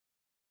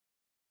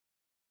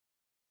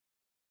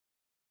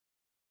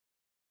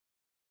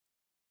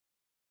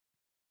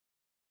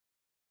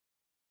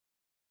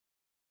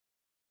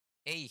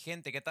Hey,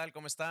 gente, ¿qué tal?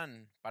 ¿Cómo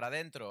están? Para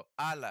adentro,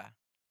 ala,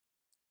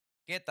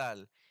 ¿qué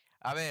tal?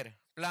 A ver,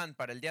 plan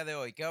para el día de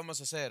hoy, ¿qué vamos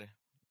a hacer?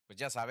 Pues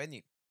ya saben,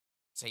 y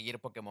seguir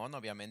Pokémon,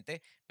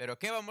 obviamente. Pero,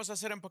 ¿qué vamos a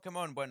hacer en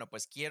Pokémon? Bueno,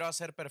 pues quiero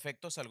hacer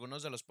perfectos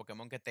algunos de los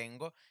Pokémon que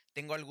tengo.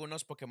 Tengo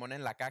algunos Pokémon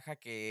en la caja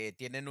que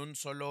tienen un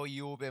solo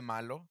IV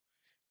malo.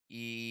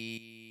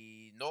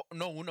 Y no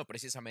uno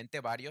precisamente,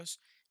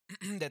 varios,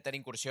 de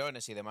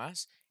teraincursiones y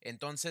demás.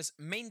 Entonces,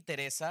 me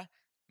interesa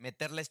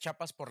meterles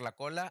chapas por la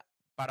cola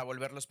para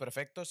volverlos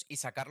perfectos y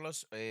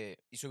sacarlos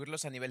y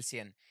subirlos a nivel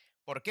 100.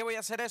 ¿Por qué voy a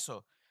hacer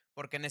eso?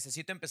 Porque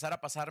necesito empezar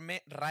a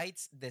pasarme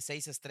raids de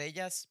 6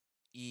 estrellas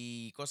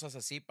y cosas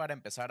así para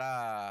empezar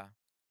a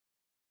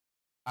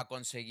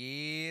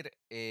conseguir,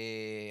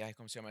 ay,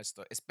 ¿cómo se llama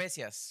esto?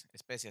 Especias,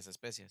 especias,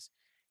 especias.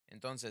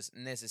 Entonces,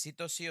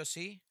 necesito sí o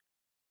sí.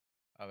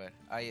 A ver,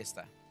 ahí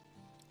está.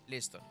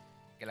 Listo.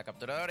 Que la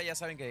capturadora ya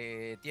saben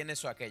que tiene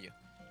su aquello.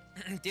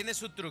 Tiene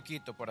su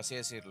truquito, por así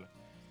decirlo.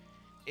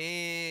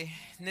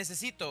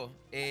 Necesito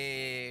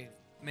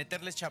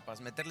meterles chapas,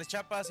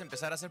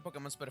 empezar a hacer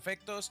Pokémon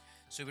perfectos,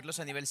 subirlos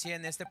a nivel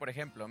 100. Este, por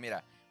ejemplo,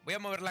 mira, voy a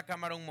mover la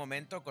cámara un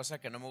momento,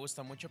 cosa que no me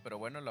gusta mucho, pero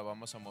bueno, la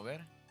vamos a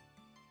mover.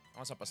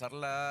 Vamos a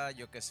pasarla,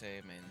 yo qué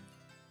sé, men.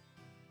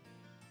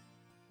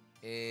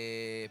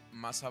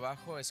 Más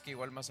abajo, es que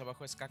igual más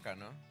abajo es caca,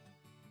 ¿no?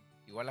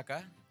 Igual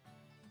acá.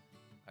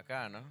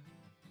 Acá, ¿no?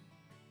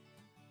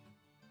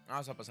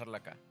 Vamos a pasarla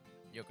acá,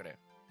 yo creo.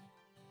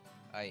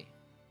 Ahí.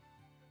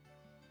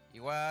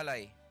 Igual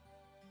ahí.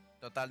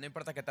 Total, no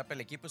importa que tape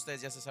el equipo,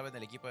 ustedes ya se saben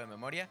el equipo de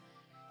memoria.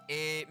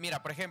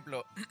 Mira, por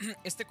ejemplo,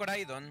 este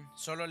Coraidon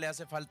solo le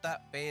hace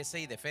falta PS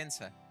y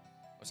defensa.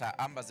 O sea,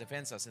 ambas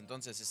defensas,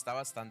 entonces está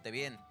bastante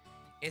bien.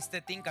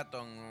 Este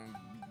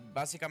Tinkaton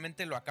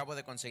básicamente lo acabo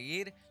de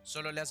conseguir,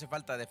 solo le hace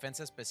falta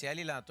defensa especial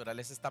y la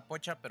naturaleza está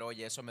pocha, pero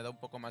oye, eso me da un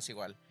poco más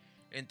igual.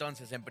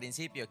 Entonces, en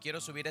principio,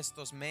 quiero subir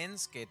estos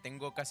mens que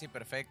tengo casi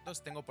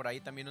perfectos. Tengo por ahí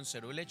también un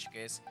Cerulege,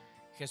 que es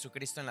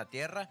Jesucristo en la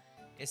Tierra.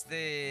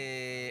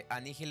 Este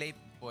Annihilate,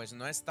 pues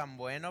no es tan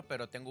bueno,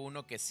 pero tengo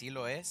uno que sí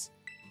lo es.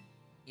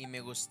 Y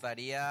me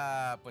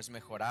gustaría, pues,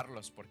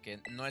 mejorarlos,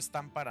 porque no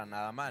están para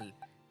nada mal.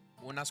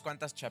 Unas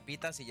cuantas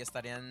chapitas y ya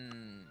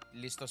estarían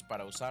listos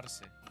para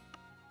usarse.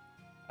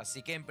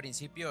 Así que en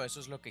principio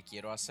eso es lo que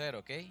quiero hacer,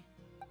 ¿ok?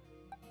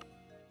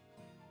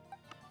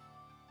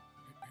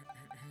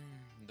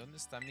 ¿Dónde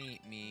está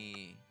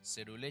mi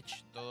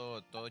Cerulege?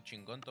 Todo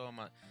chingón,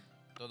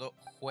 todo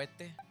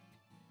juguete.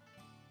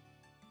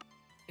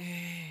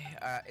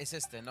 Es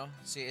este, ¿no?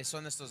 Sí,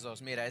 son estos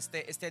dos. Mira,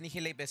 este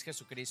Annihilate es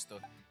Jesucristo.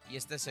 Y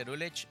este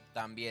Cerulege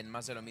también,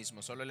 más de lo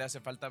mismo. Solo le hace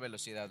falta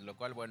velocidad. Lo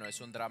cual, bueno,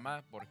 es un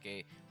drama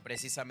porque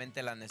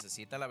precisamente la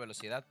necesita la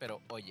velocidad.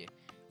 Pero, oye,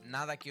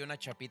 nada que una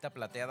chapita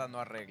plateada no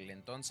arregle.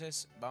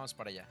 Entonces, vamos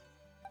para allá.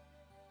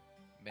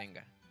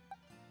 Venga.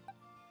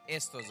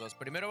 Estos dos.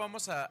 Primero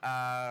vamos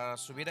a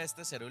subir a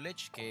este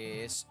Cerulege,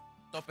 que es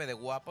tope de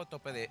guapo,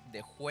 tope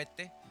de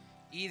juguete.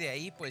 Y de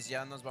ahí pues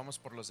ya nos vamos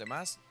por los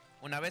demás.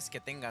 Una vez que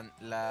tengan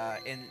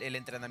el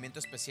entrenamiento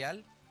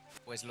especial,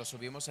 pues lo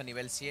subimos a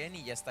nivel 100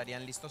 y ya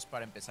estarían listos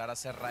para empezar a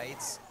hacer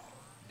raids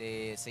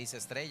de 6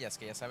 estrellas.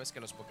 Que ya sabes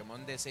que los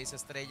Pokémon de 6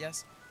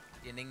 estrellas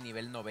tienen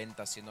nivel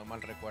 90, si no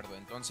mal recuerdo.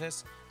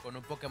 Entonces, con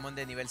un Pokémon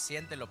de nivel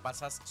 100 te lo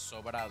pasas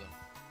sobrado.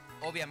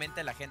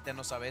 Obviamente la gente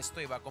no sabe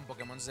esto y va con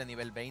Pokémon de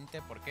nivel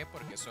 20. ¿Por qué?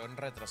 Porque son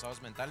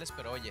retrasados mentales.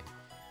 Pero oye,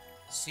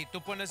 si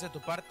tú pones de tu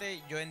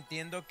parte, yo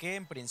entiendo que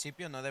en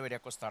principio no debería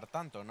costar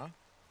tanto, ¿no?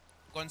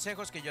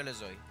 Consejos que yo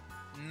les doy.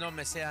 No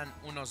me sean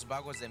unos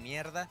vagos de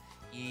mierda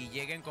y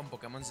lleguen con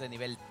Pokémon de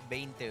nivel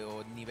 20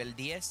 o nivel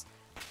 10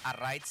 a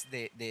raids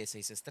de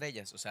 6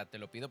 estrellas. O sea, te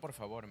lo pido por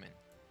favor, men.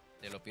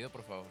 Te lo pido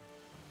por favor.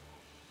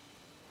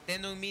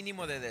 Ten un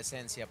mínimo de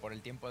decencia por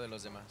el tiempo de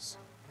los demás.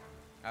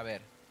 A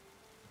ver.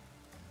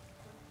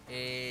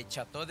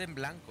 Chateau en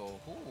blanco.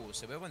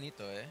 Se ve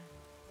bonito,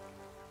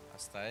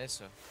 Hasta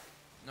eso.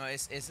 No,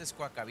 ese es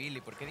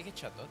Coacabilly. ¿Por qué dije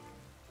Chatot?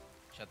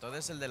 Chatot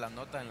es el de la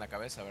nota en la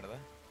cabeza, ¿verdad?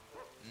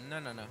 No,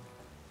 no, no.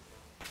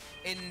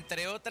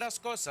 Entre otras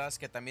cosas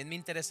que también me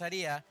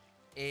interesaría,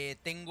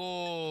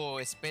 tengo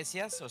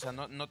especias, o sea,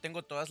 no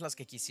tengo todas las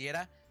que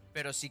quisiera,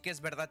 pero sí que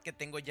es verdad que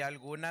tengo ya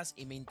algunas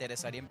y me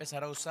interesaría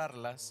empezar a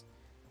usarlas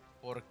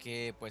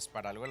porque, pues,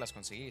 para algo las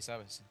conseguí,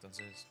 ¿sabes?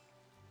 Entonces,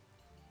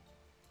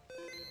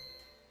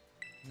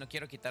 no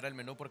quiero quitar el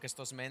menú porque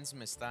estos mens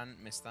me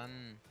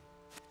están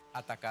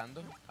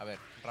atacando. A ver,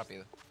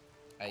 rápido.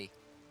 Ahí.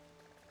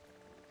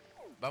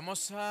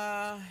 Vamos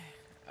a...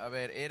 A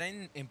ver, era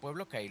en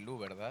Pueblo Kailú,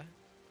 ¿verdad?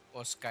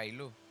 O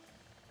Skylu.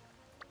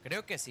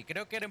 Creo que sí,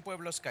 creo que era en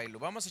Pueblo Skylu.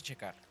 Vamos a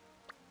checar.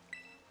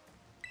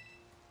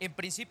 En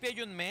principio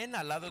hay un men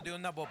al lado de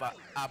una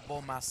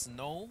Aboma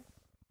Snow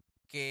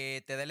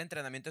que te da el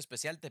entrenamiento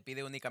especial. Te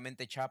pide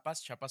únicamente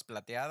chapas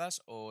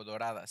plateadas o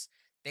doradas.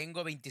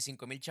 Tengo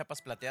 25,000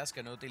 chapas plateadas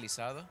que no he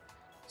utilizado.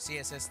 Sí,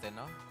 es este,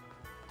 ¿no?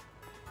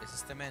 Es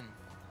este men.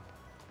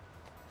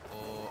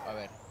 O, a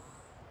ver.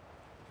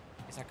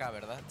 Es acá,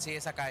 ¿verdad? Sí,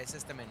 es acá, es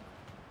este men.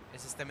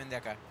 Es este men de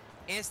acá.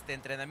 Este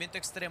entrenamiento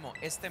extremo,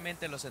 este men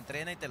te los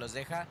entrena y te los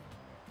deja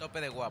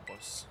tope de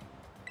guapos.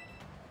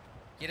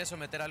 ¿Quieres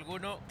someter a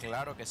alguno?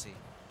 Claro que sí.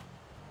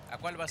 ¿A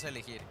cuál vas a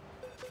elegir?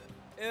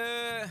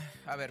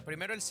 A ver,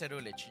 primero el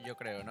Cerulege, yo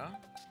creo, ¿no?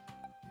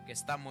 Que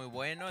está muy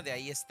bueno. De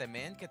ahí este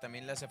men, que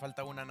también le hace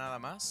falta una nada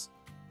más.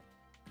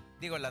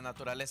 Digo, la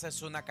naturaleza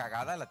es una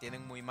cagada, la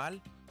tienen muy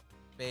mal.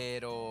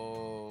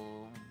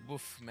 Pero...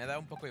 Uf, me da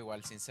un poco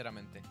igual,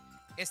 sinceramente.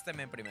 Este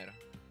men primero.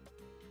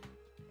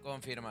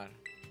 Confirmar.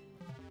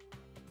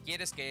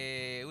 ¿Quieres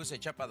que use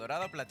chapa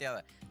dorada o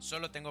plateada?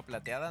 Solo tengo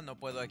plateada, no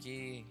puedo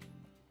aquí...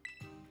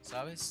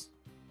 ¿Sabes?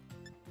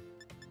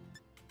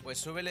 Pues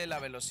súbele la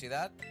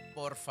velocidad,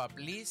 porfa,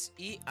 please,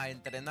 y a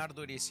entrenar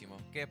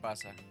durísimo. ¿Qué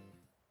pasa?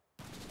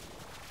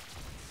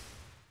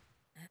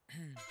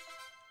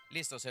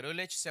 Listo,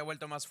 Cerulege se ha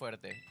vuelto más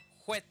fuerte.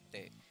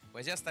 ¡Juete!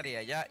 Pues ya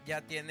estaría,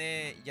 ya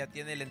tiene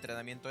el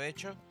entrenamiento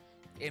hecho.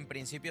 En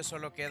principio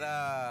solo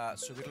queda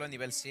subirlo a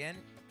nivel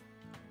 100.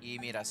 Y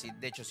mira,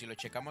 de hecho, si lo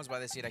checamos va a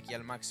decir aquí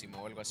al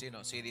máximo o algo así.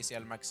 No, sí dice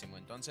al máximo.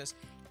 Entonces,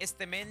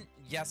 este men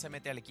ya se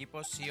mete al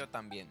equipo, sí o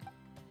también.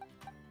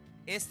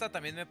 Esta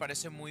también me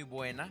parece muy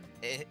buena,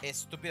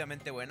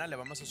 estúpidamente buena. Le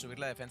vamos a subir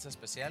la defensa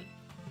especial.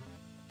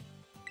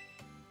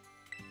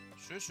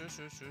 Sí.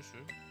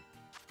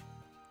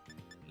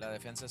 La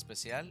defensa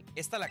especial.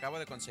 Esta la acabo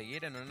de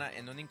conseguir en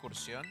una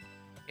incursión.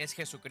 Es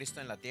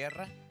Jesucristo en la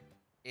tierra.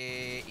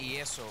 Y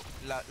eso,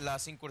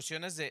 las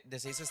incursiones de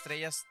 6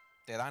 estrellas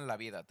te dan la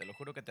vida, te lo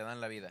juro que te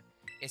dan la vida.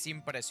 Es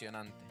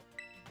impresionante.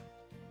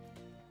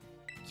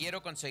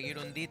 Quiero conseguir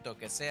un dito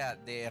que sea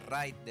de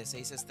raid de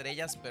 6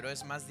 estrellas, pero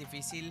es más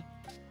difícil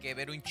que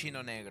ver un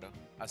chino negro.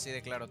 Así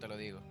de claro te lo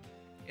digo.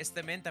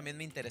 Este men también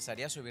me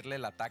interesaría subirle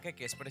el ataque,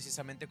 que es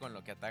precisamente con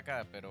lo que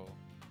ataca, pero...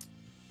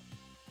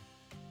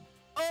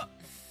 ¡Oh!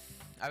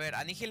 A ver,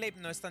 Annihilate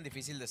no es tan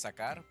difícil de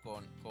sacar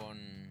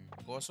con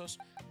gozos.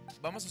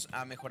 Vamos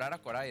a mejorar a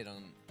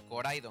Coraidon.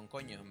 Coraidon,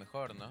 coño,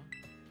 mejor, ¿no?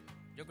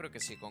 Yo creo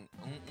que sí, con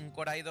un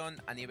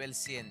Coraidon a nivel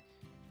 100.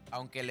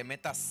 Aunque le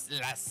metas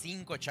las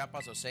 5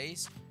 chapas o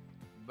 6,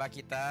 va a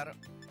quitar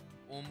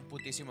un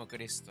putísimo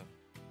Cristo.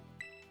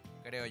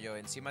 Creo yo.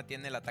 Encima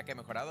tiene el ataque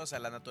mejorado. O sea,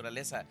 la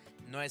naturaleza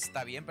no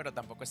está bien, pero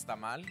tampoco está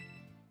mal.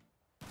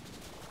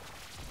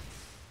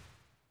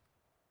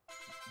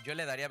 Yo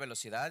le daría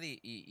velocidad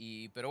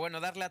pero bueno,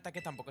 darle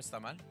ataque tampoco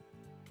está mal.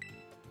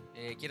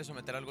 ¿Quieres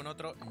someter a algún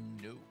otro?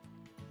 No.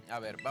 A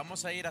ver,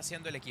 vamos a ir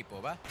haciendo el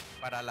equipo, ¿va?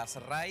 Para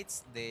las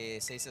raids de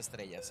 6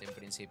 estrellas, en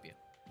principio.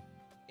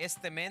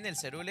 Este men, el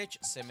Cerulege,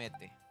 se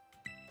mete.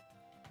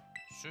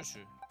 Sí.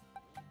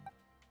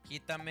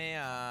 Quítame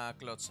a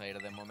Clodsire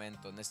de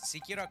momento. Sí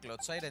quiero a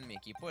Clodsire en mi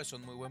equipo, es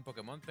un muy buen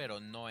Pokémon, pero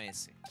no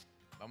ese.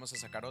 Vamos a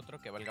sacar otro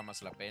que valga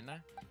más la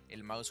pena.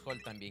 El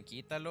Mousehole también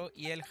quítalo.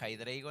 Y el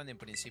Hydreigon en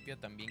principio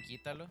también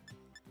quítalo.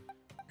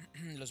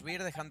 Los voy a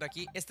ir dejando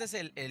aquí. Este es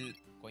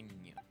el...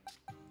 Coño.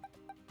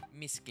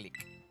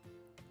 Misclick.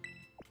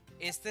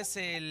 Este es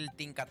el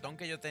Tincatón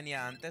que yo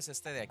tenía antes,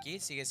 este de aquí.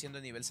 Sigue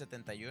siendo nivel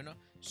 71.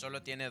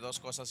 Solo tiene 2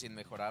 cosas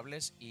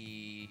inmejorables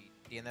y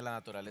tiene la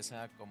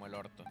naturaleza como el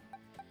orto.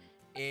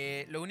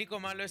 Lo único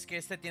malo es que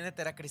este tiene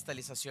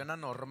teracristalización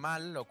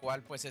anormal, lo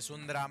cual pues es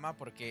un drama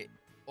porque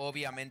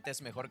obviamente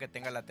es mejor que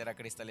tenga la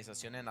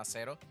teracristalización en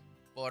acero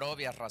por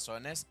obvias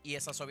razones. Y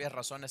esas obvias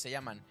razones se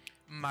llaman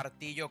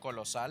martillo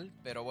colosal,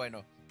 pero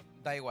bueno,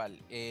 da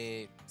igual.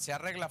 Se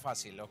arregla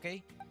fácil, ¿ok?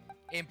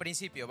 En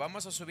principio,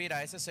 vamos a subir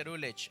a ese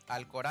Cerulege,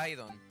 al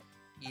Coraidon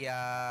y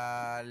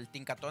al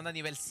Tincatón a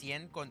nivel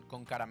 100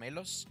 con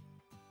caramelos.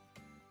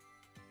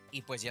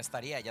 Y pues ya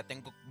estaría, ya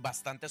tengo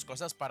bastantes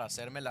cosas para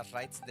hacerme las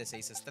raids de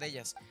 6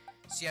 estrellas.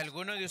 Si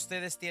alguno de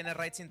ustedes tiene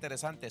raids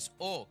interesantes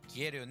o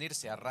quiere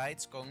unirse a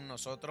raids con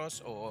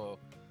nosotros o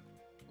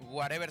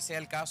whatever sea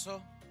el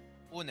caso,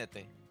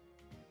 únete.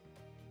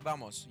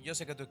 Vamos, yo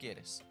sé que tú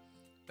quieres.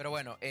 Pero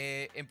bueno,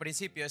 en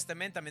principio, este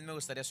men también me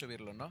gustaría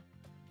subirlo, ¿no?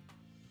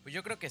 Pues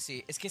yo creo que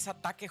sí. Es que es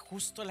ataque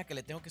justo la que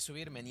le tengo que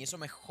subirme. Y eso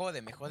me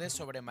jode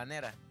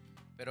sobremanera.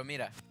 Pero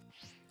mira,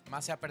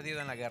 más se ha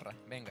perdido en la guerra.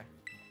 Venga.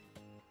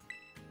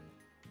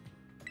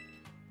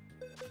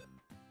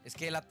 Es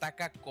que él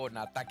ataca con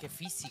ataque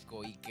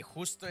físico. Y que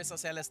justo esa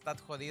sea la stat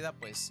jodida,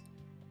 pues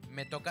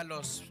me toca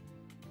los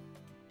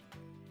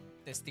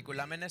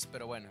testiculámenes.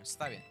 Pero bueno,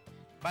 está bien.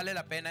 Vale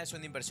la pena, es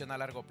una inversión a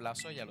largo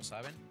plazo, ya lo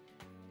saben.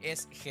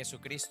 Es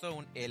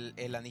Jesucristo,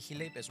 el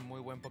Annihilate es muy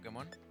buen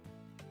Pokémon.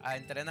 A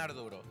entrenar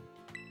duro.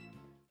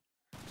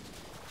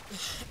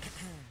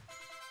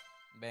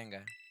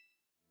 Venga.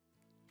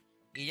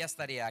 Y ya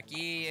estaría.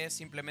 Aquí es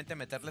simplemente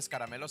meterles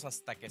caramelos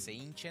hasta que se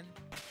hinchen.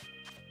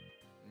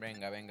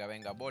 Venga.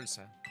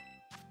 Bolsa.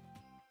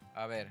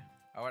 A ver,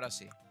 ahora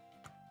sí.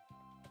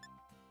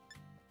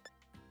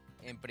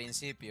 En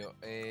principio,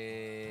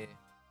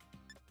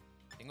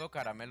 tengo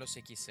caramelos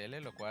XL,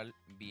 lo cual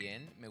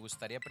bien. Me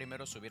gustaría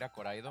primero subir a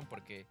Coraidon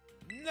porque...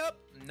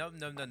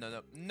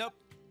 No.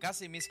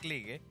 Casi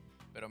misclick,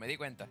 pero me di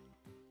cuenta.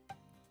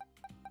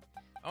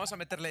 Vamos a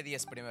meterle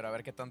 10 primero, a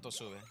ver qué tanto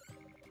sube.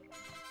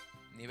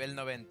 Nivel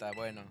 90,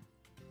 bueno.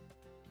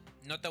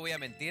 No te voy a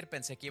mentir,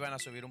 pensé que iban a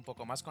subir un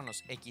poco más con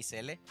los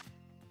XL.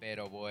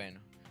 Pero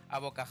bueno. A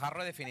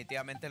Bocajarro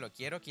definitivamente lo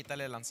quiero.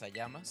 Quítale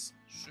lanzallamas.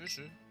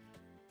 Sí.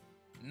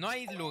 No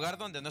hay lugar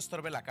donde no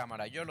estorbe la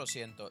cámara, yo lo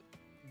siento.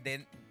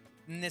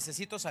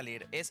 Necesito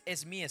salir,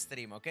 es mi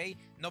stream, ¿ok?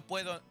 No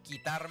puedo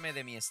quitarme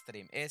de mi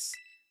stream, es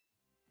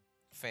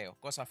feo,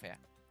 cosa fea.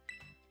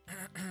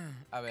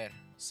 A ver,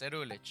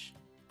 Cerulech.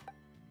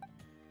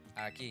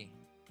 Aquí.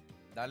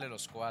 Dale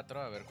los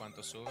 4, a ver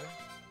cuánto sube.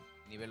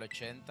 Nivel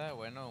 80,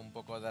 bueno, un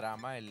poco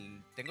drama.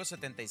 Tengo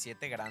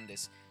 77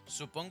 grandes.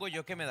 Supongo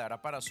yo que me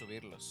dará para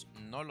subirlos.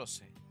 No lo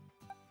sé.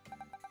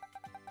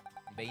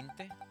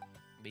 20,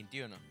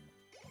 21,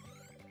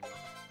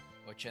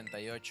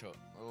 88.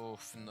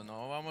 Uf,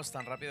 no vamos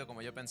tan rápido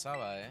como yo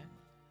pensaba,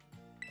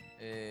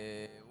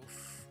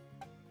 uf.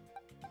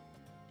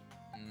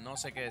 No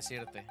sé qué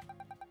decirte.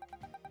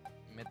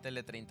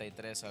 Métele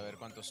 33, a ver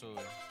cuánto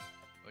sube.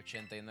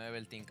 89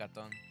 el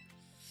tincatón.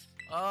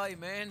 Ay,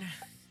 men.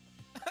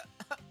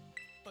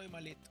 Estoy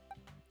malito.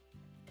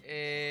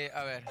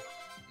 A ver.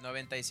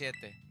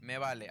 97. Me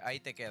vale, ahí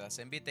te quedas.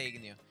 Envite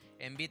ignio.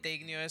 Envite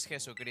ignio es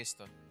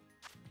Jesucristo.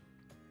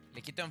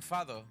 Le quito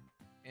enfado.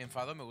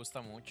 Enfado me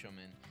gusta mucho,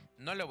 men.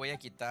 No le voy a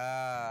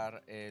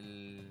quitar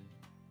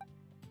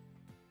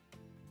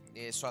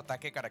su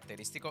ataque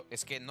característico.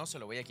 Es que no se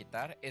lo voy a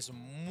quitar. Es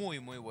muy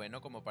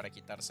bueno como para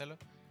quitárselo.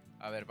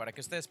 A ver, para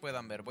que ustedes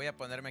puedan ver. Voy a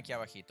ponerme aquí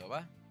abajito,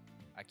 ¿va?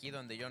 Aquí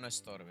donde yo no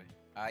estorbe.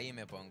 Ahí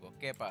me pongo.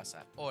 ¿Qué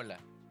pasa? Hola.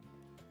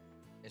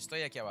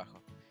 Estoy aquí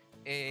abajo.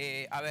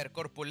 A ver,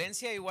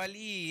 corpulencia igual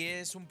y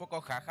es un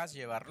poco jajas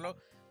llevarlo.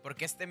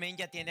 Porque este men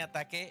ya tiene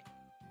ataque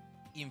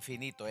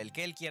infinito. El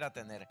que él quiera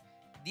tener.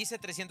 Dice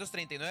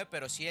 339,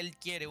 pero si él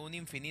quiere un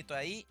infinito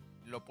ahí,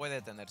 lo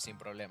puede tener sin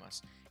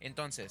problemas.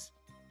 Entonces,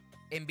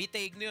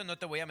 envite ignio, no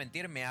te voy a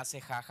mentir, me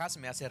hace jajas,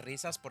 me hace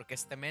risas porque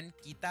este men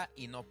quita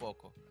y no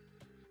poco.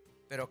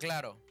 Pero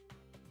claro,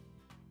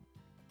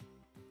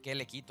 ¿qué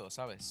le quito,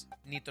 sabes?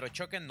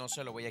 Nitrochoque no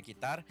se lo voy a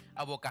quitar.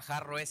 A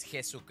bocajarro es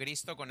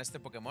Jesucristo con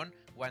este Pokémon.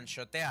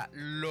 One-shotea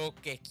lo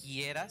que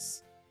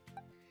quieras.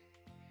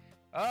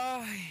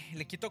 Ay,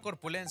 le quito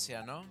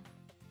corpulencia, ¿no?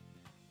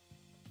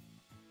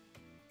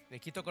 Le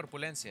quito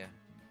corpulencia.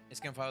 Es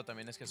que enfado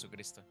también es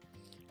Jesucristo.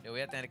 Le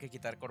voy a tener que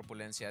quitar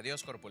corpulencia.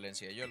 Adiós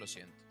corpulencia, yo lo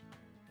siento.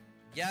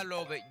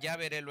 Ya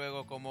veré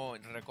luego cómo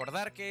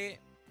recordar que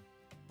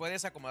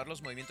puedes acomodar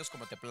los movimientos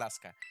como te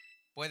plazca.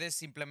 Puedes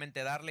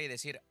simplemente darle y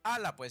decir,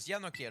 ala, pues ya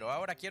no quiero.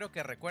 Ahora quiero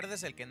que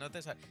recuerdes el que no te...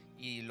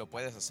 Y lo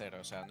puedes hacer,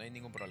 o sea, no hay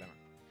ningún problema.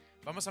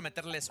 Vamos a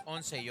meterles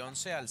 11 y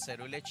 11 al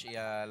Cerulech y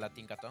a la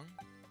Tincatón.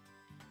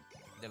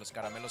 De los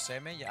caramelos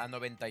M, a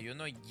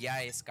 91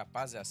 ya es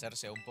capaz de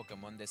hacerse un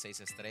Pokémon de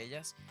 6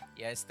 estrellas.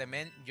 Y a este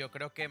men yo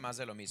creo que más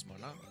de lo mismo,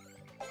 ¿no?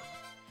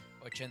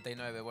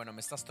 89, bueno,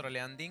 me estás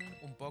troleando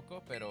un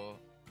poco, pero...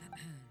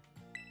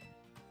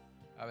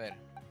 A ver.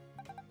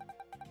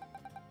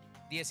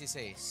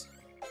 16.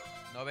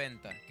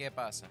 90, ¿qué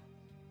pasa?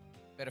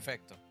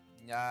 Perfecto,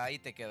 ya ahí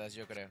te quedas,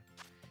 yo creo.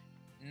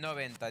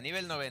 90,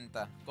 nivel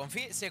 90.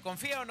 ¿Se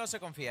confía o no se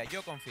confía?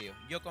 Yo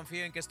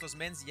confío en que estos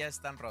mens ya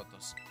están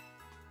rotos.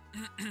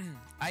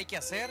 Hay que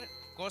hacer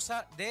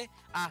cosa de...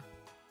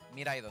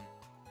 Miraidon.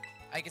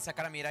 Hay que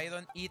sacar a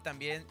Miraidon y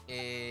también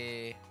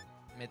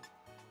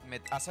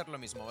hacer lo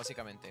mismo,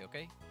 básicamente, ¿ok?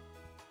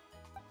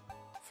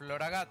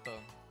 Floragato.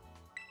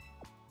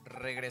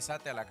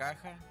 Regresate a la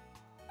caja.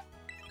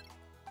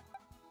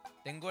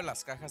 Tengo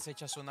las cajas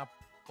hechas una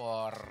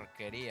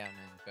porquería,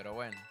 man, pero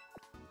bueno.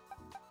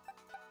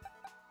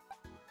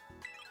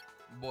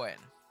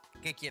 Bueno,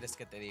 ¿qué quieres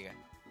que te diga?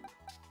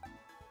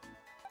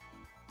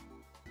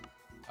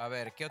 A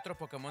ver, ¿qué otro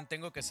Pokémon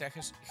tengo que sea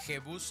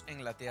Jebus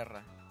en la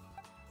tierra?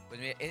 Pues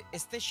mira,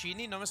 este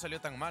Shiny no me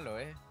salió tan malo,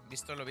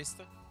 ¿Visto lo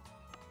visto?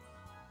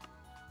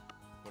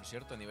 Por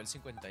cierto, nivel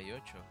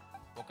 58.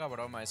 Poca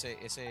broma,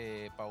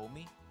 ese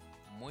Paumi.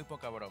 Muy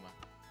poca broma.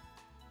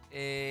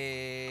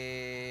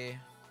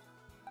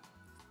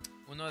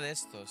 Uno de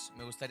estos.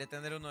 Me gustaría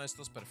tener uno de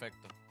estos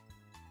perfecto.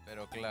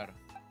 Pero claro.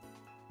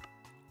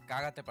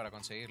 Cágate para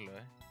conseguirlo,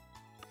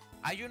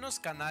 Hay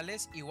unos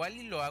canales, igual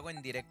y lo hago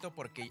en directo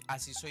porque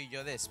así soy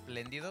yo de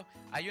espléndido.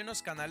 Hay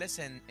unos canales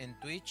en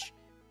Twitch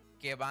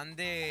que van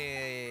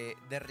de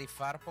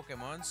rifar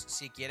Pokémon.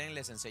 Si quieren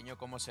les enseño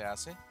cómo se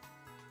hace.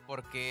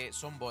 Porque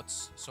son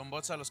bots. Son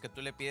bots a los que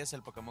tú le pides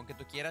el Pokémon que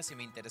tú quieras y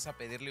me interesa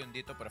pedirle un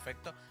dito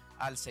perfecto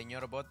al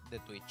señor bot de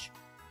Twitch.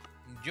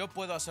 Yo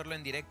puedo hacerlo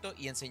en directo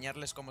y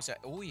enseñarles cómo se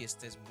hace. Uy,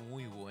 este es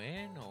muy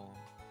bueno.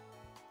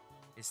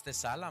 Este es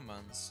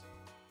Salamence.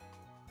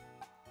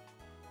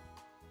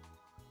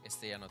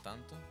 Este ya no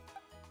tanto.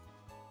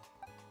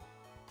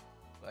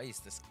 Ay,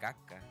 este es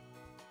caca.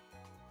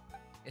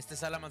 Este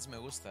Salamence me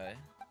gusta,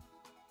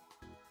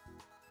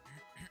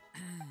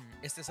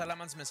 Este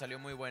Salamence me salió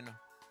muy bueno.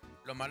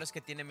 Lo malo es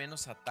que tiene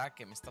menos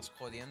ataque. Me estás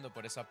jodiendo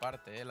por esa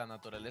parte, La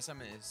naturaleza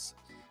me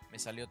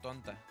salió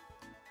tonta.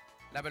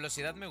 La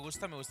velocidad me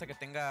gusta que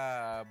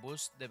tenga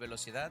boost de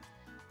velocidad.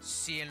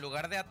 Si en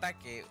lugar de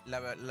ataque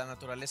la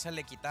naturaleza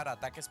le quitara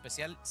ataque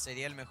especial,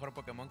 sería el mejor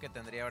Pokémon que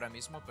tendría ahora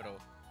mismo, pero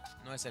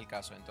no es el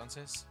caso.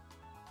 Entonces,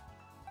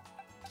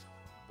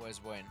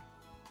 pues bueno,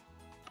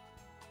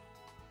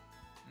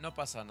 no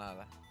pasa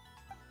nada.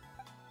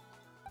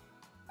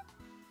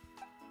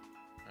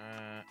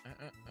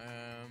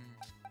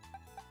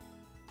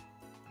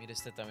 Mira,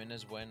 este también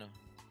es bueno.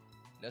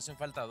 Le hacen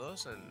falta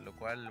 2, lo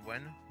cual,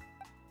 bueno.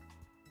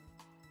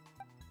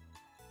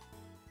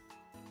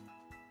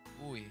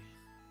 Uy.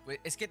 Pues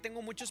es que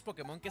tengo muchos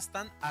Pokémon que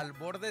están al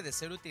borde de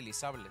ser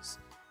utilizables.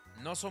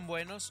 No son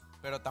buenos,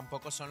 pero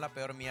tampoco son la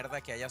peor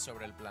mierda que haya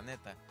sobre el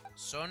planeta.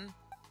 Son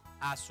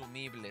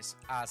asumibles,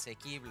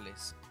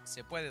 asequibles.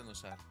 Se pueden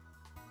usar.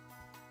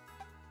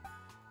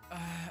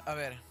 A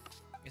ver.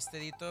 Este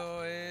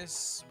dito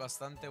es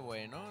bastante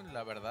bueno,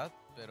 la verdad.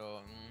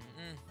 Pero...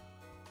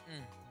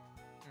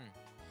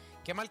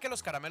 Qué mal que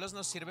los caramelos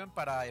no sirven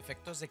para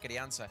efectos de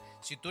crianza.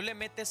 Si tú le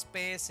metes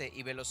PS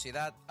y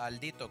velocidad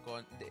al dito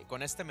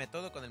con este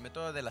método, con el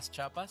método de las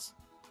chapas,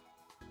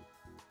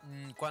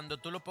 cuando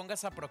tú lo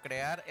pongas a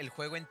procrear, el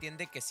juego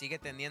entiende que sigue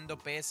teniendo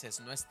PS,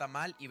 no está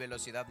mal, y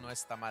velocidad no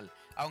está mal.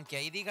 Aunque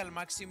ahí diga al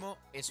máximo,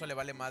 eso le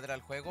vale madre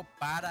al juego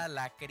para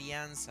la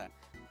crianza.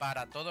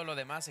 Para todo lo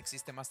demás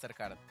existe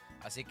Mastercard.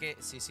 Así que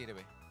sí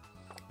sirve.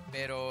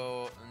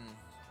 Pero...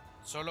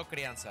 solo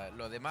crianza.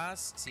 Lo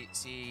demás,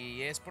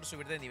 si es por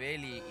subir de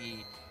nivel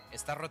y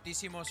está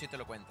rotísimo, sí te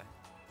lo cuenta.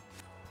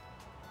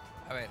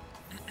 A ver.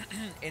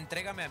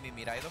 Entrégame a mi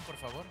Miraidon, por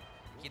favor.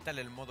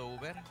 Quítale el modo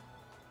Uber.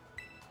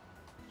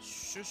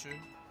 Shushu.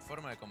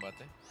 Forma de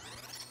combate.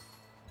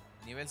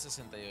 Nivel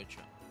 68.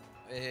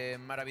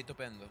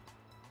 Maravitupendo.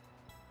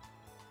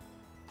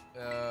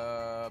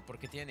 ¿Por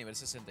qué tiene nivel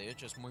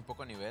 68? Es muy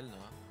poco nivel, ¿no?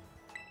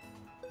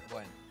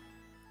 Bueno.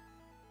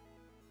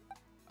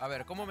 A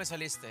ver, ¿cómo me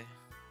saliste?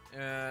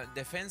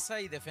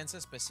 Defensa y defensa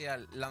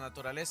especial. La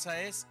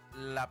naturaleza es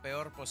la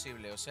peor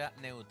posible, o sea,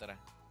 neutra.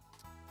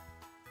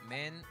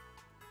 Men,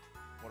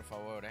 por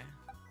favor,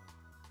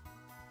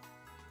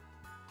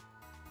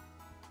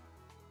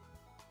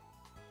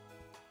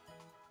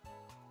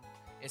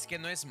 Es que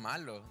no es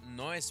malo,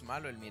 no es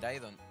malo el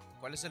Miraidon.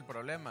 ¿Cuál es el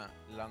problema?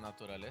 La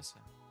naturaleza.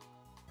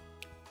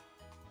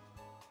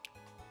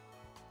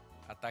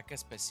 Ataque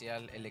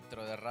especial,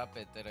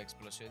 electroderrape,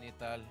 teraexplosión y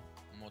tal.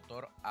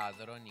 Motor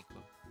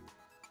hadrónico.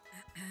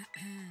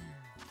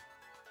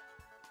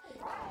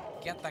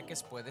 ¿Qué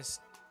ataques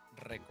puedes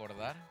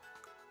recordar?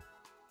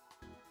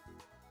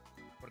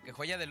 Porque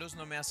joya de luz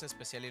no me hace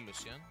especial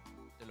ilusión.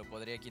 Te lo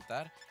podría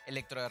quitar.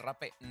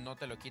 Electroderrape no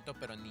te lo quito,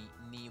 pero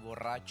ni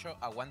borracho.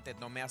 Aguante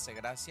no me hace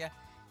gracia.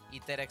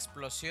 Y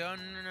teraexplosión...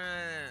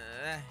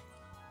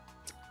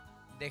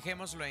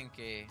 dejémoslo en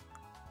que...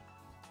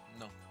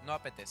 No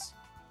apetece.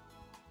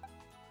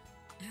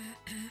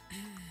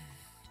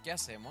 ¿Qué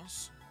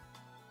hacemos?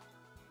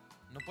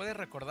 No puede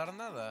recordar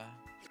nada.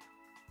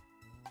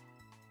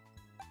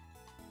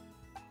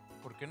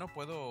 ¿Por qué no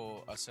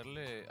puedo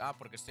hacerle...? Ah,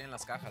 porque estoy en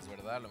las cajas,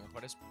 ¿verdad? A lo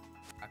mejor es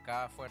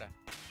acá afuera.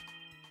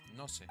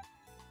 No sé.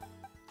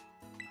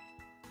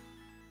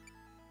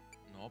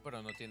 No,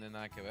 pero no tiene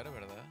nada que ver,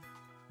 ¿verdad?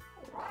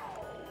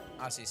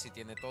 Ah, sí, sí,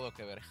 tiene todo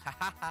que ver.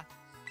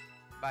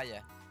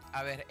 Vaya.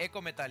 A ver,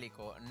 eco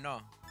metálico.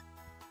 No.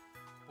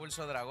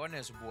 Pulso dragón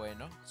es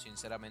bueno.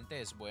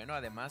 Sinceramente es bueno.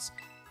 Además,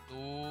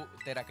 tú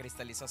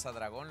teracristalizas a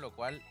dragón, lo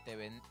cual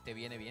te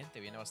viene bien. Te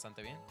viene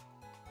bastante bien.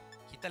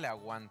 Quítale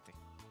aguante.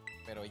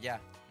 Pero ya,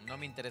 no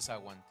me interesa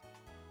aguante.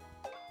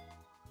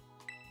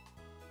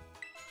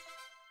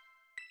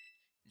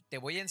 Te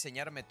voy a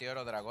enseñar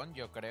Meteoro Dragón,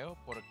 yo creo,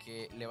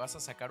 porque le vas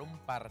a sacar un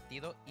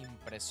partido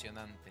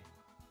impresionante.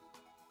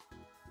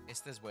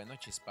 Este es bueno,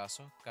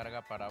 chispazo.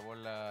 Carga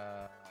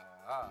parábola.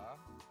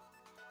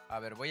 A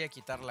ver, voy a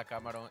quitar la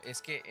cámara.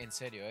 Es que, en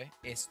serio,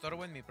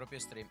 estorbo en mi propio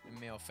stream.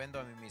 Me ofendo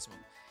a mí mismo.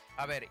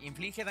 A ver,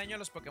 inflige daño a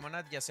los Pokémon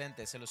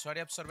adyacentes. El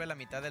usuario absorbe la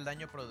mitad del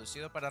daño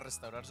producido para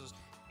restaurar sus...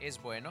 Es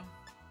bueno.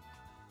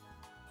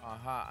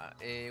 Ajá,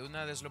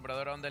 una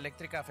deslumbradora onda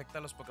eléctrica afecta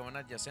a los Pokémon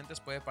adyacentes,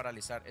 puede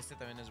paralizar. Este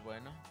también es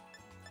bueno.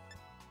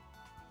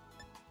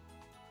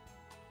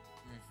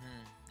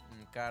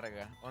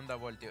 Carga, onda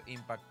voltio,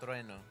 impact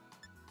trueno,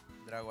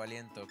 drago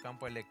aliento,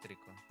 campo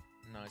eléctrico.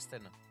 No, este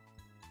no.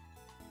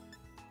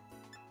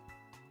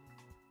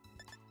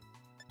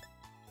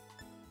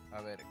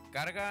 A ver,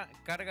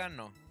 carga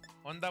no.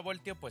 Onda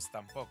voltio pues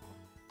tampoco.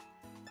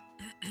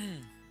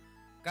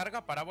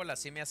 Carga parábola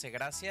sí me hace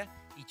gracia.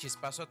 Y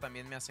chispazo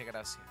también me hace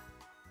gracia.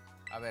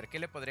 A ver, ¿qué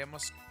le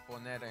podríamos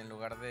poner en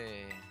lugar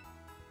de...?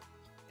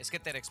 Es que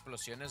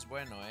teraexplosión es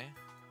bueno,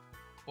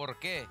 ¿Por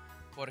qué?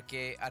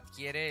 Porque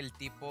adquiere el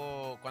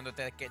tipo... Cuando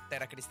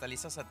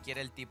teracristalizas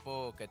adquiere el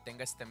tipo que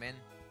tenga este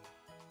men.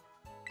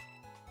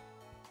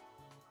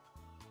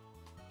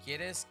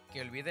 ¿Quieres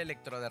que olvide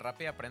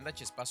electroderrape y aprenda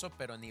chispazo?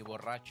 Pero ni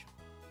borracho.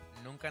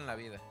 Nunca en la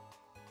vida.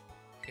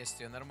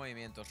 Gestionar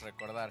movimientos,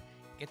 recordar.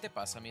 ¿Qué te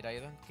pasa,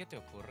 Miraidon? ¿Qué te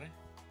ocurre?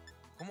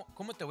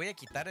 ¿Cómo te voy a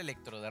quitar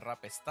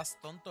electroderrape? ¿Estás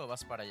tonto o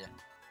vas para allá?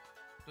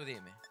 Tú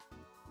dime.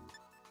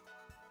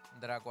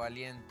 Drago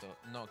aliento.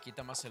 No,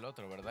 quita más el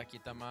otro, ¿verdad?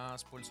 Quita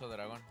más pulso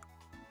dragón.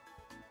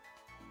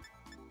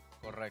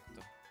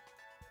 Correcto.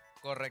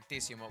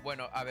 Correctísimo.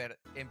 Bueno, a ver,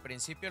 en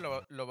principio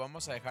lo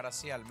vamos a dejar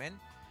así al men.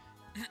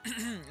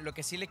 Lo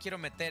que sí le quiero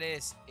meter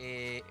es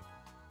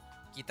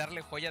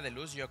quitarle joya de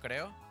luz, yo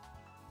creo.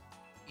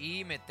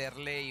 Y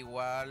meterle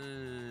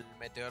igual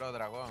meteoro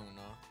dragón,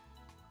 ¿no?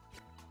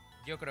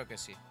 Yo creo que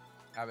sí.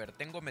 A ver,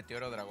 tengo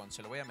meteoro dragón,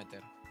 se lo voy a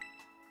meter.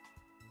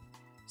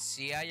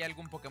 Si hay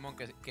algún Pokémon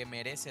que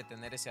merece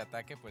tener ese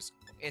ataque, pues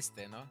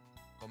este, ¿no?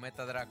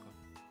 Cometa Draco.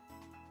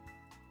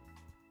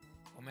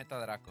 Cometa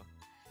Draco.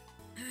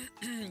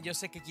 Yo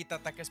sé que quita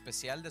ataque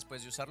especial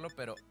después de usarlo,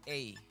 pero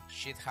hey,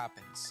 shit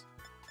happens.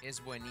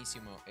 Es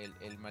buenísimo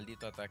el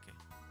maldito ataque.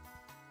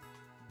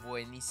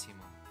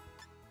 Buenísimo.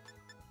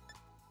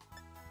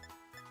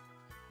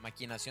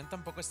 Maquinación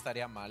tampoco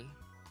estaría mal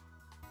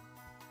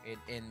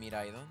en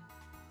Miraidon.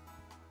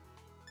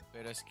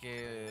 Pero es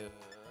que...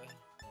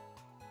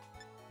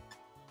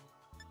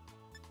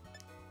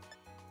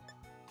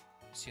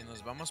 si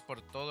nos vamos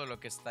por todo lo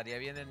que estaría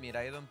bien en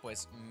Miraidon,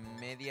 pues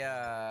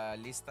media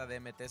lista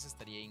de MTs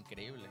estaría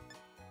increíble.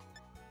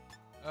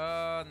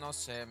 No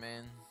sé,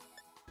 man.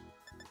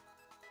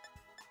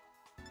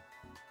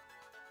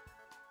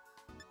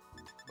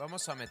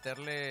 Vamos a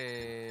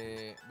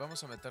meterle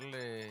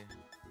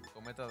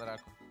Cometa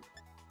Draco.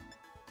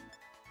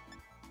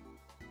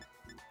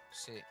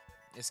 Sí,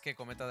 es que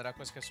Cometa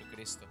Draco es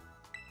Jesucristo.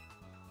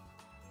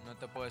 No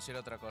te puedo decir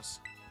otra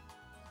cosa.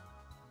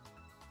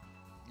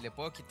 Le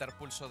puedo quitar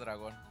Pulso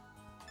Dragón.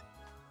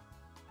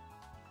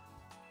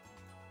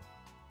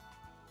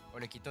 O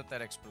le quito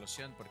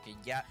Explosión, porque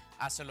ya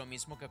hace lo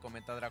mismo que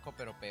Cometa Draco,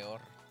 pero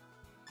peor.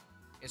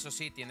 Eso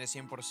sí, tiene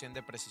 100%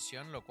 de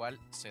precisión, lo cual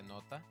se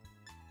nota.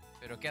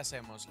 Pero ¿qué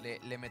hacemos?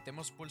 Le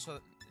metemos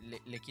Pulso...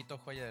 Le quito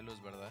Joya de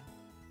Luz, ¿verdad?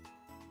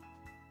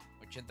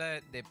 80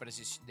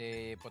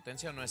 de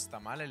potencia no está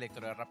mal.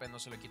 Electro de Rape no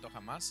se lo quito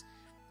jamás.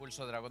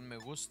 Pulso Dragón me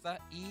gusta.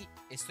 Y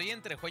estoy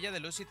entre Joya de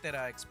Luz y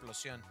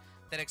Explosión.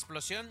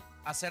 Explosión,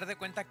 hacer de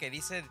cuenta que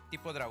dice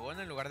tipo dragón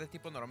en lugar de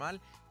tipo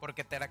normal,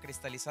 porque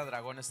cristaliza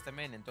dragón este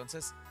men.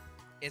 Entonces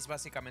es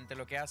básicamente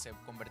lo que hace,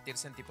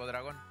 convertirse en tipo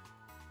dragón.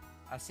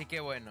 Así que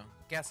bueno,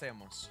 ¿qué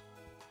hacemos?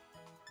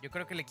 Yo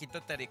creo que le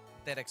quito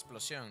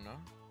Explosión, ¿no?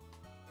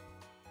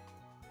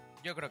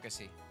 Yo creo que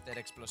sí,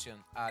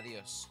 Explosión.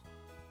 Adiós.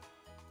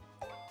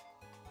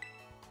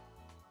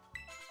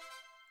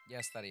 Ya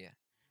estaría.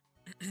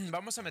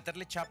 Vamos a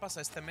meterle chapas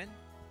a este men.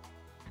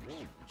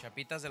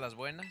 Chapitas de las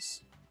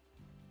buenas.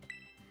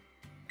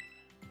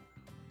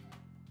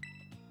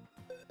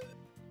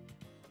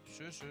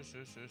 Sí.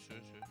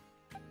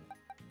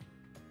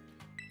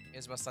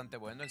 Es bastante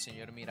bueno el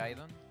señor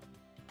Miraidon.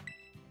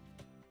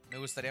 Me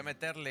gustaría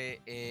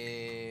meterle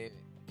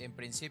en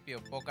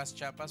principio pocas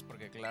chapas,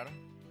 porque claro.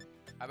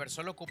 A ver,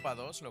 solo ocupa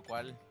 2, lo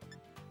cual...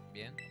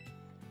 bien.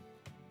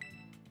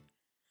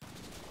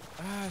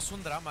 Es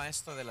un drama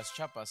esto de las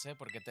chapas,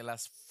 porque te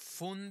las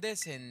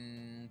fundes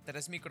en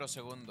 3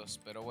 microsegundos.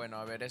 Pero bueno,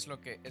 a ver, es lo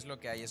que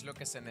hay, es lo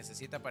que se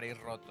necesita para ir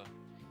roto.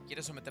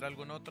 ¿Quieres someter a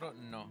algún otro?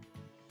 No.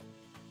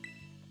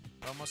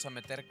 Vamos a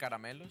meter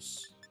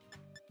caramelos.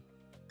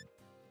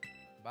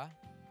 Va.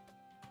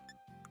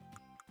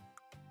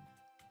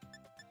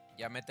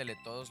 Ya métele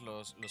todos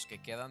los que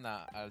quedan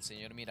al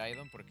señor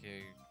Miraidon,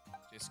 porque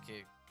es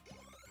que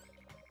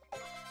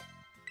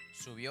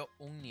subió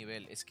un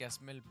nivel. Es que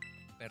hazme el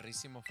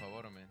perrísimo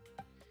favor, man.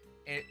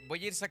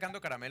 Voy a ir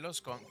sacando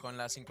caramelos con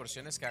las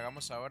incursiones que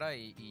hagamos ahora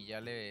y ya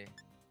le...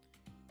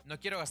 No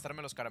quiero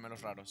gastarme los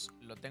caramelos raros.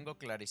 Lo tengo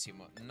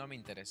clarísimo. No me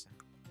interesa.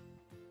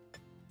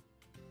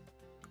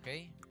 Ok.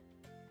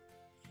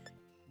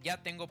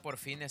 Ya tengo por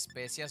fin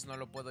especias, no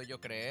lo puedo yo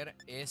creer.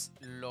 Es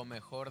lo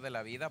mejor de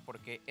la vida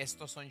porque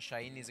estos son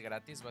shinies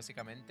gratis,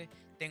 básicamente.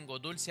 Tengo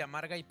dulce,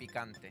 amarga y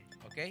picante,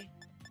 ¿ok?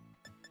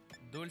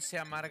 Dulce,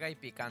 amarga y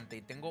picante.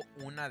 Y tengo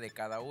una de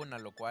cada una,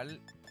 lo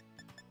cual...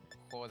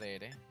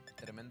 joder,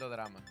 tremendo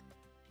drama.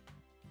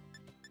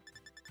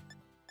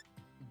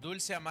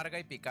 Dulce, amarga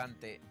y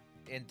picante.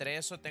 Entre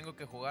eso tengo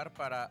que jugar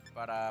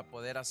para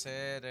poder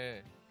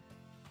hacer...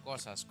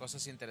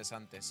 cosas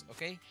interesantes,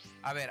 ¿ok?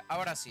 A ver,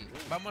 ahora sí,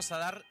 vamos a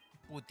dar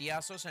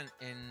putiazos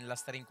en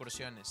las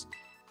teraincursiones.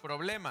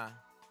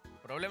 Problema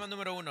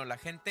número 1, la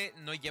gente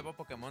no lleva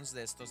Pokémon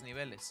de estos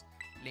niveles.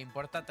 Le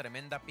importa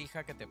tremenda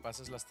pija que te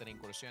pases las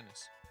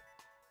teraincursiones.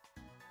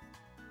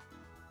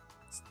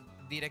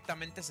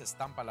 Directamente se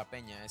estampa la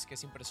peña, es que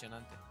es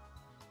impresionante.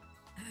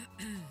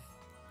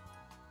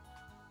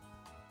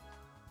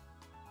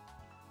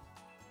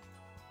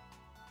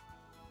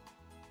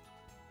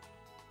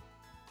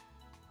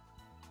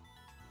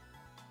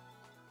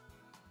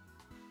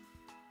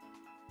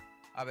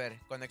 A ver,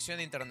 conexión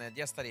a internet,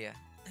 ya estaría.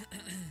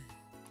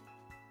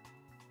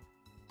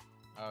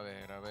 A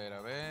ver.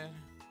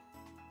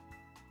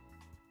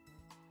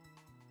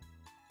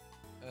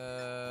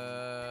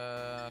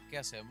 ¿Qué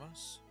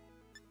hacemos?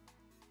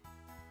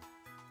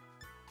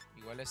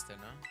 Igual este,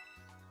 ¿no?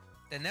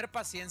 Tener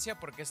paciencia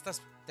porque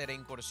estas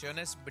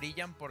teraincursiones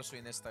brillan por su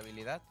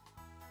inestabilidad.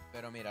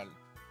 Pero mira,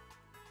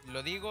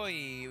 lo digo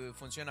y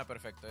funciona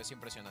perfecto, es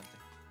impresionante.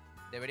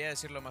 Debería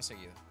decirlo más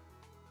seguido.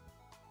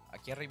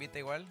 Aquí arribita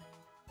igual.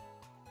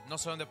 No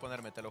sé dónde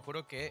ponerme, te lo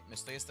juro que me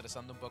estoy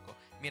estresando un poco.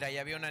 Mira,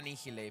 ya había una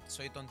Annihilate,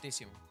 soy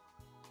tontísimo.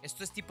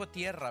 Esto es tipo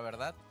tierra,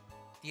 ¿verdad?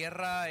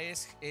 Tierra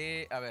es...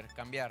 a ver,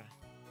 cambiar.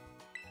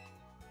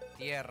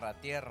 Tierra,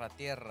 tierra,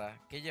 tierra.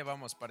 ¿Qué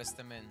llevamos para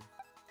este men?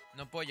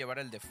 No puedo llevar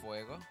el de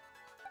fuego.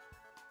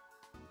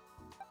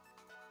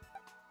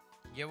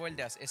 Llevo el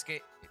de... Es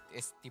que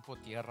es tipo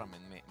tierra,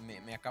 men.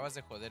 Me acabas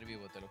de joder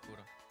vivo, te lo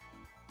juro.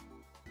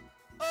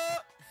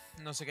 ¡Oh!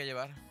 No sé qué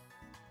llevar.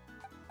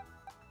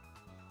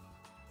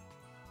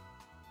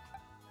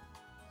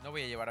 No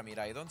voy a llevar a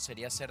Miraidon.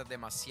 Sería ser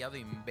demasiado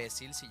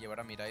imbécil si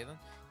llevara a Miraidon.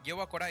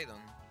 Llevo a Coraidon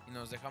y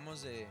nos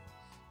dejamos de...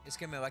 Es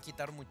que me va a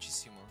quitar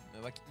muchísimo.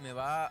 Me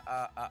va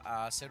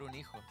a hacer un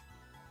hijo.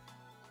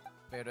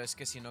 Pero es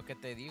que si no, ¿qué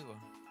te digo?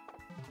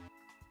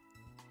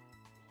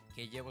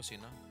 ¿Qué llevo si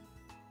no?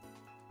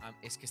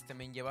 Es que este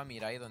men lleva a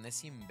Miraidon.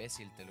 Es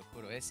imbécil, te lo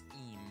juro. Es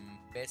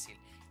imbécil.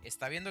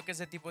 Está viendo que es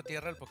de tipo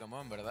tierra el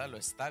Pokémon, ¿verdad? Lo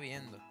está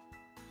viendo.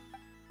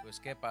 Pues,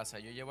 ¿qué pasa?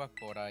 Yo llevo a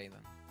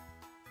Coraidon.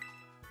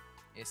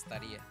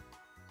 Estaría.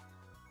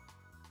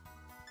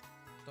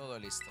 Todo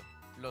listo.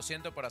 Lo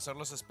siento por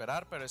hacerlos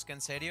esperar, pero es que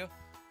en serio,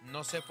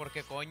 no sé por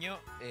qué coño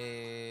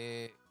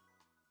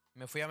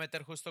me fui a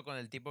meter justo con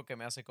el tipo que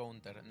me hace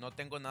counter. No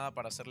tengo nada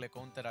para hacerle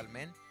counter al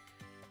men.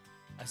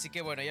 Así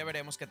que bueno, ya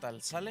veremos qué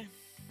tal. ¿Sale?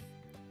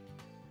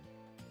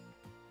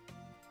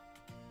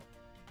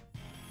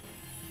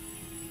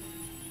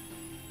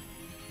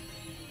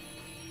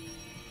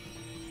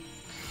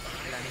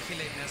 El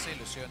Annihilate me hace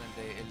ilusión,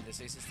 el de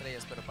 6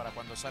 estrellas, pero para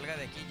cuando salga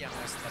de aquí ya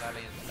no estará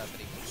la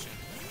traincursión.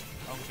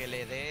 Aunque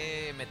le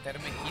dé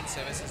meterme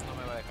 15 veces, no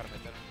me va a dejar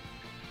meter.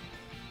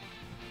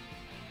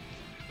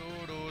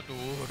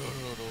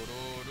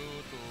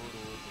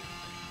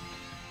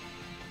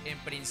 En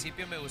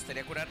principio me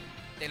gustaría curar.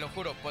 Te lo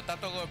juro,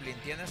 Potato Goblin,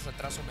 tienes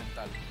retraso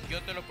mental.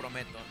 Yo te lo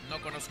prometo,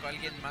 no conozco a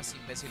alguien más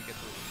imbécil que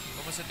tú.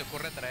 ¿Cómo se te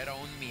ocurre traer a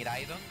un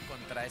Miraidon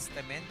contra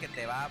este men que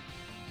te va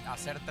a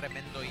hacer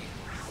tremendo hijo?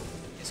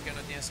 Es que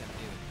no tiene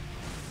sentido.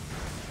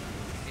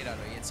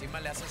 Míralo, y encima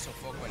le hace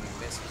sofoco al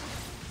imbécil.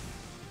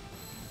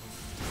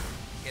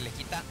 Que le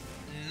quita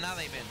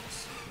nada y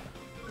menos.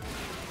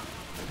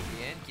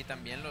 Bien,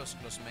 quitan bien los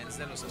mens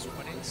de los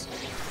azúcares.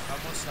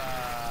 Vamos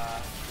a...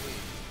 Uy,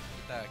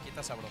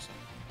 quita sabroso.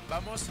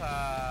 Vamos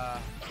a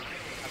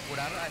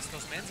curar a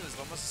estos mens. Les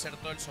vamos a hacer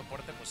todo el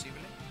soporte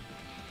posible.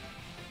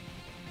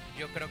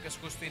 Yo creo que es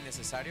justo y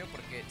necesario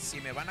porque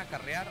si me van a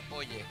carrear,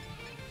 oye,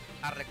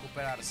 a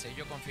recuperarse.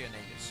 Yo confío en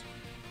ellos.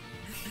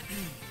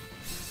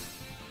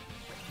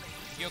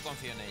 Yo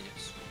confío en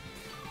ellos.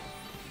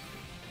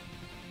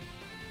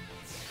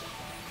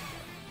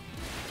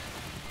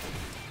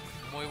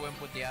 Muy buen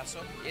puteazo.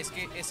 Es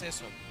que es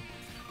eso.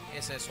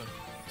 Es eso.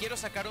 Quiero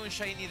sacar un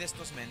shiny de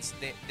estos mens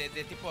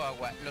de tipo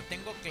agua. Lo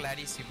tengo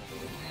clarísimo.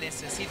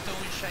 Necesito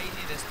un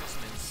shiny de estos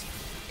mens.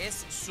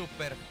 Es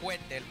súper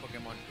fuerte el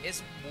Pokémon.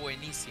 Es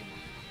buenísimo.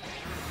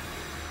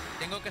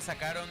 Tengo que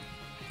sacar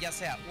ya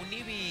sea un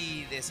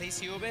Eevee de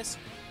 6 IVs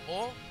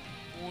o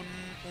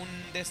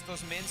un de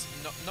estos mens.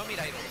 No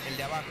Miraidon, el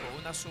de abajo.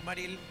 Un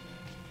Azumarill.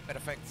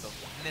 Perfecto.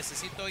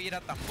 Necesito ir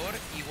a tambor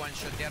y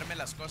one-shotearme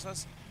las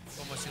cosas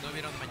como si no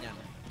hubiera un mañana.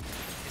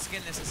 Es que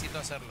necesito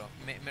hacerlo.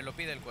 Me lo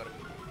pide el cuerpo.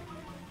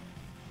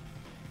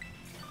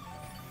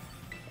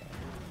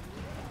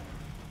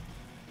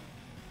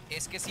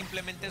 Es que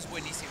simplemente es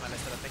buenísima la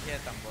estrategia de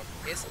tambor.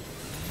 Es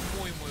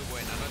muy muy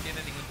buena. No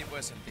tiene ningún tipo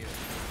de sentido.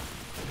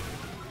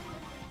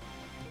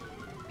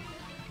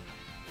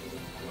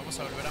 Vamos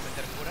a volver a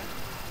meter cura.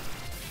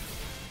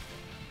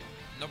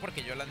 No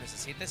porque yo la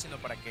necesite, sino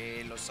para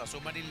que los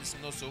Azumarils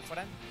no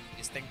sufran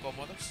y estén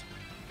cómodos.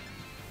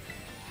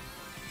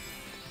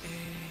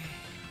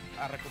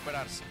 A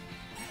recuperarse.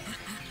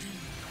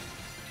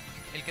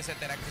 El que se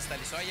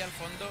teracristalizó ahí al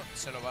fondo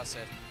se lo va a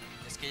hacer.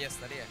 Es que ya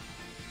estaría.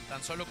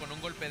 Tan solo con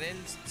un golpe de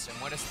él se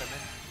muere este men.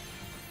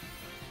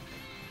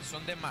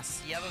 Son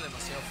demasiado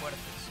fuertes.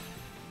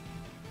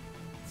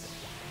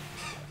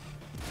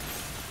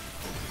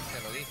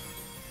 Te lo dije.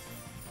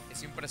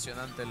 Es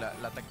impresionante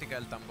la táctica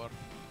del tambor.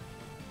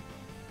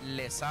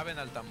 Le saben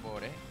al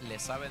tambor, le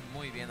saben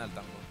muy bien al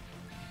tambor.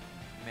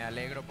 Me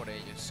alegro por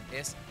ellos.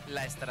 Es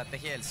la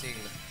estrategia del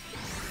siglo.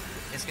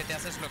 Es que te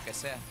haces lo que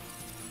sea.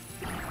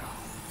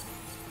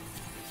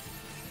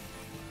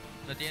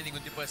 No tiene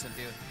ningún tipo de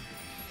sentido.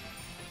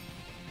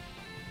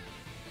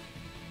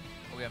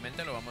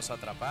 Obviamente lo vamos a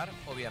atrapar.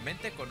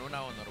 Obviamente con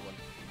una Honor Ball.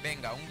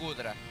 Venga, un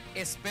Gudra.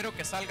 Espero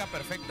que salga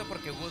perfecto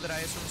porque Gudra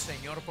es un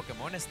señor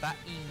Pokémon. Está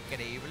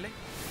increíble.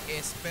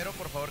 Espero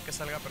por favor que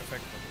salga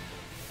perfecto.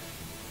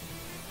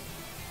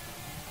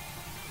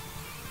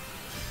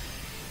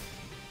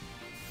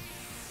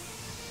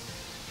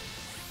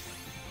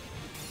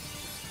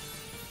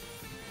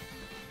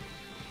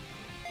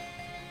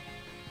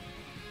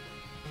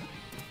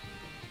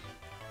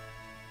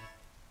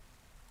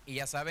 Y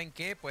ya saben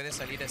que puede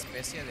salir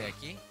especie de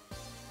aquí.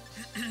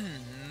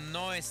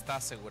 No está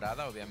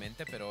asegurada,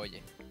 obviamente, pero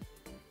oye.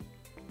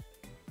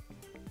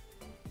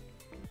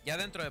 Ya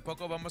dentro de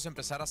poco vamos a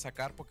empezar a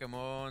sacar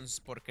Pokémon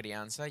por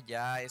crianza.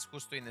 Ya es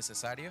justo y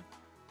necesario.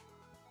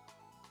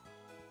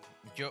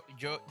 Yo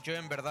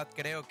en verdad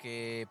creo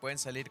que pueden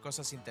salir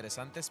cosas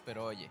interesantes,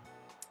 pero oye.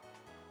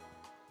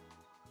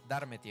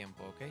 Darme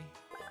tiempo, ¿ok?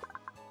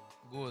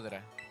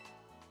 Gudra.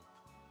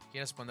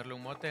 ¿Quieres ponerle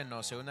un mote?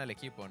 No, se une al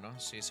equipo, ¿no?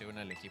 Sí, se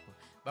une al equipo.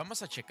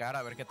 Vamos a checar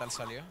a ver qué tal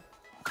salió.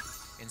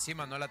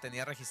 Encima no la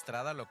tenía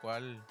registrada, lo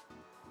cual...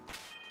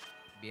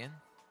 Bien.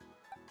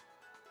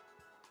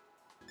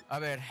 A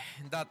ver,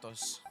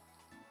 datos.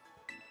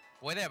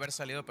 Puede haber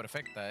salido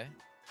perfecta, ¿eh?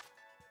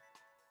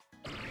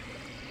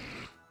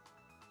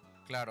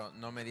 Claro,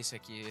 no me dice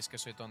aquí, es que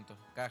soy tonto.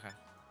 Caja.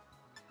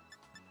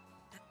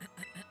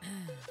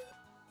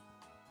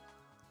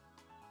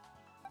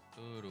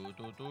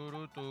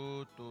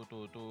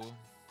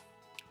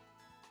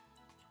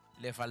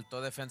 Le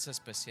faltó defensa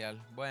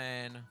especial.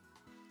 Bueno,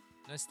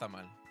 no está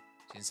mal.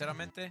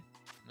 Sinceramente,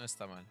 no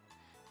está mal.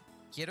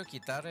 Quiero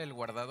quitar el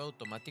guardado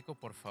automático,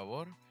 por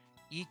favor.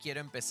 Y quiero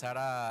empezar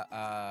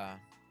a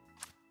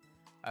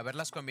ver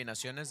las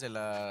combinaciones de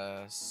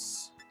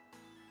las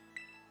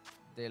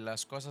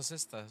cosas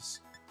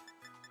estas.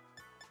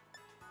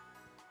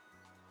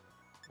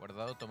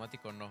 Guardado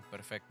automático no,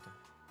 perfecto.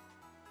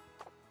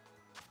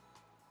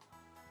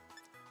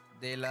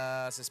 De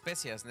las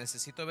especias,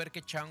 necesito ver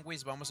qué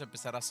changuis vamos a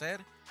empezar a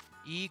hacer.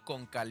 Y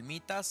con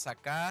calmita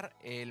sacar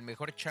el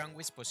mejor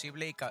changuis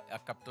posible y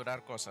a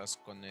capturar cosas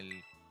con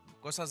el...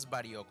 Cosas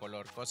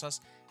variocolor,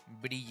 cosas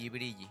brilli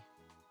brilli.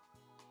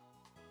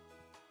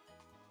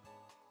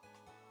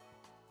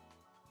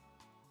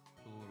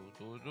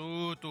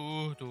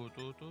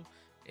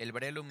 El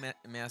Brelum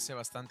me hace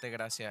bastante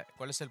gracia.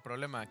 ¿Cuál es el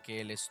problema?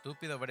 Que el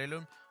estúpido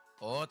Brelum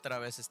otra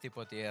vez es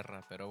tipo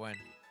tierra, pero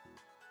bueno.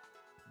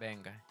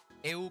 Venga,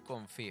 eu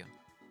confío.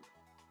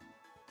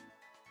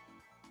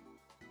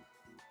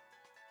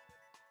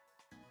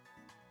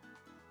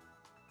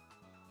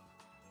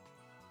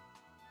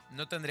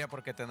 No tendría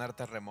por qué tener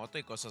terremoto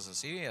y cosas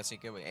así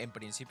que en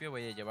principio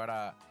voy a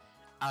llevar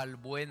al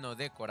bueno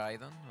de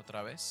Coraidon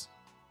otra vez.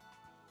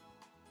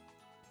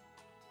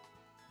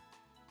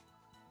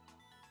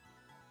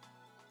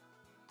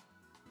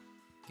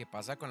 ¿Qué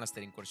pasa con las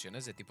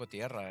teraincursiones de tipo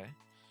tierra, eh?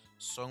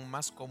 Son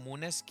más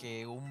comunes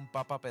que un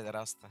papa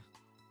pedrasta.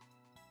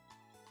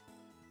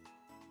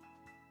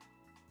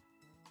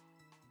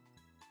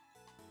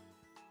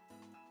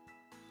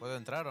 ¿Puedo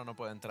entrar o no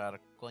puedo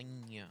entrar?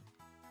 Coño.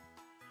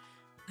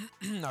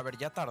 A ver,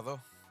 ya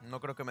tardó. No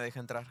creo que me deje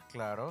entrar.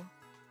 Claro.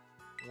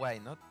 Why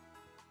not?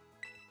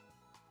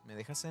 ¿Me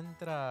dejas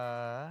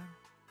entrar?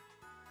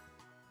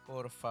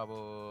 Por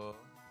favor.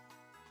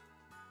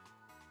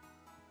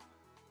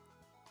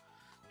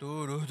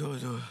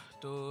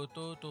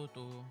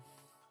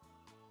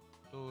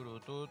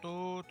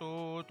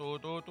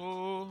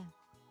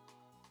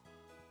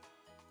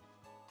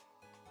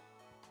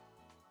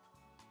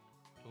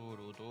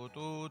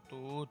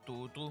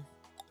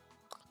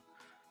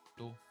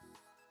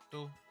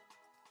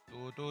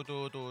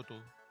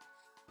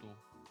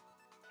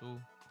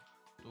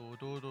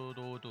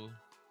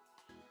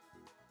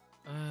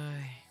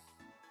 Ay.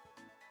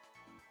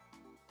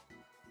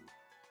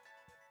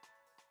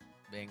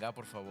 Venga,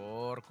 por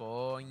favor,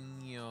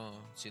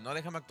 coño. Si no,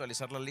 déjame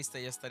actualizar la lista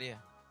y ya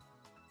estaría.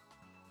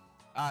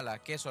 ¡Hala!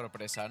 ¡Qué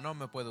sorpresa! No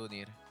me puedo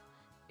unir.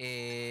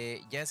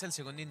 Ya es el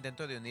segundo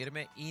intento de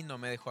unirme y no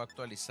me dejó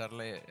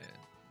actualizarle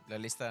la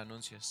lista de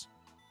anuncios.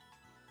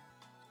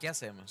 ¿Qué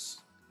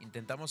hacemos?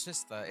 Intentamos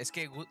esta. Es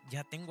que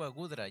ya tengo a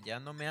Gudra, ya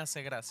no me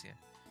hace gracia.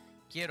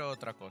 Quiero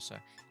otra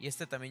cosa. Y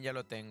este también ya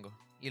lo tengo.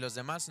 Y los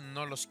demás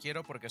no los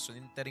quiero porque son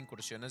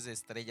interincursiones de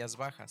estrellas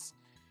bajas.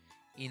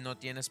 Y no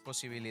tienes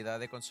posibilidad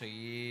de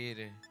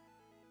conseguir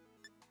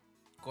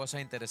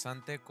cosa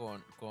interesante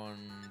con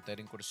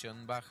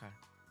interincursión baja.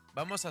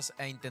 Vamos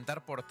a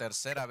intentar por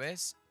tercera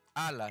vez.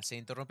 ¡Hala! Se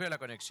interrumpió la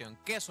conexión.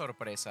 ¡Qué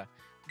sorpresa!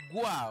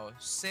 ¡Guau!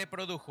 Se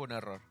produjo un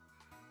error.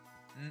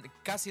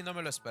 Casi no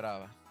me lo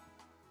esperaba.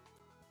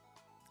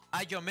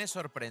 Ah, yo me he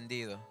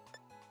sorprendido.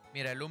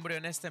 Mira, el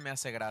Umbreon este me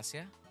hace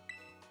gracia.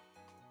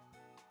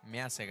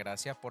 Me hace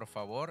gracia. Por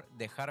favor,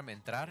 dejarme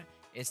entrar.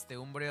 Este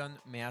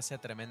Umbreon me hace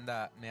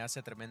tremenda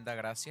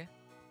gracia.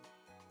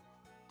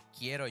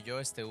 Quiero yo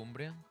este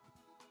Umbreon.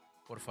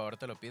 Por favor,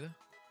 te lo pido.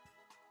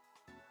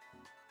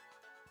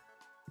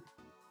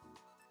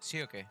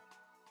 ¿Sí o qué?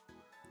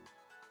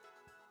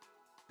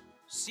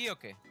 ¿Sí o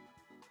qué?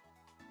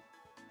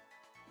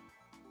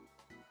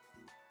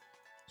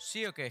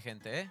 ¿Sí o qué,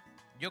 gente,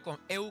 Yo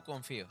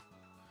confío.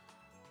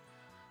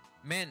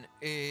 Men,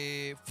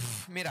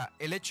 mira,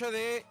 el hecho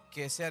de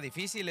que sea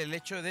difícil, el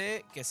hecho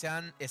de que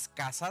sean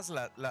escasas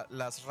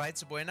las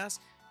raids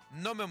buenas,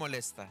 no me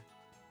molesta.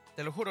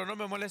 Te lo juro, no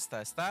me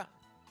molesta. Está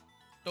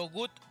todo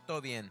good, todo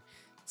bien.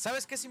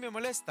 ¿Sabes qué sí me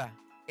molesta?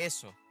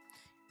 Eso.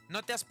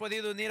 No te has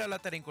podido unir a la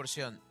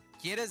teraincursión.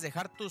 ¿Quieres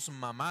dejar tus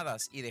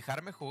mamadas y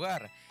dejarme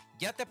jugar?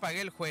 Ya te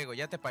pagué el juego,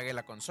 ya te pagué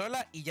la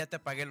consola y ya te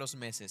pagué los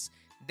meses.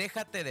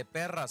 Déjate de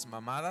perras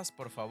mamadas,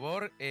 por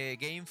favor,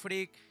 Game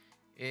Freak,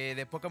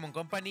 de Pokémon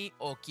Company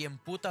o quien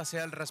puta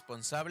sea el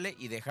responsable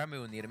y déjame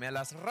unirme a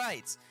las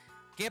raids.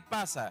 ¿Qué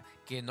pasa?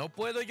 Que no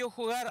puedo yo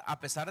jugar a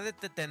pesar de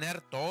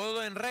tener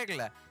todo en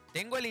regla.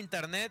 Tengo el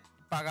internet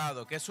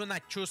pagado, que es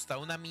una chusta,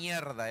 una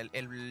mierda,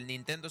 el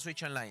Nintendo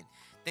Switch Online.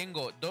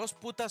 Tengo 2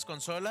 putas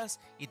consolas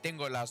y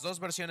tengo las 2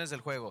 versiones del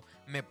juego.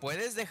 ¿Me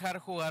puedes dejar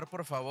jugar,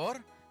 por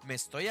favor? Me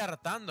estoy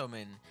hartando,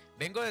 men.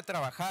 Vengo de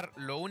trabajar,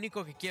 lo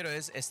único que quiero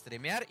es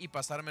streamear y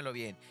pasármelo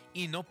bien.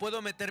 Y no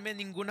puedo meterme en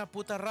ninguna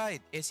puta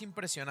raid. Es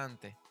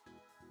impresionante.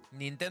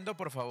 Nintendo,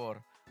 por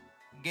favor.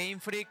 Game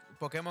Freak,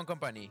 Pokémon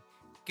Company.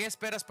 ¿Qué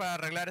esperas para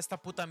arreglar esta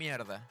puta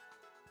mierda?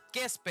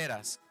 ¿Qué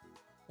esperas?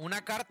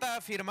 ¿Una carta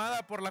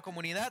firmada por la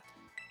comunidad?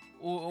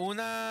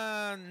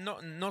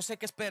 No sé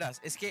qué esperas.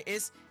 Es que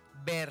es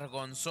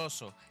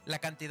vergonzoso. La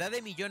cantidad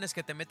de millones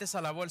que te metes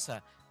a la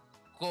bolsa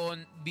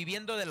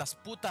viviendo de las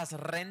putas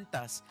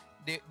rentas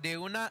de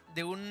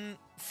un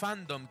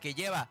fandom que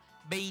lleva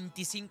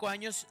 25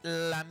 años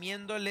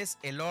lamiéndoles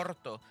el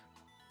orto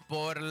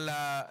por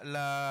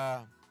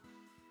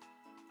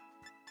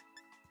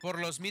por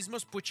los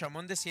mismos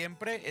puchamón de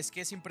siempre. Es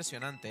que es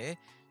impresionante, ¿eh?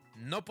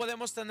 No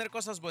podemos tener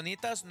cosas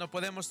bonitas, no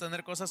podemos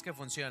tener cosas que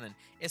funcionen.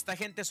 Esta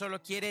gente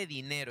solo quiere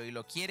dinero y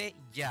lo quiere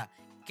ya.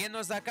 ¿Qué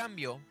nos da a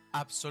cambio?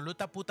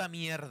 Absoluta puta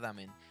mierda,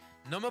 men.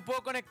 No me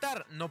puedo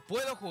conectar, no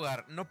puedo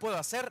jugar, no puedo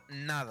hacer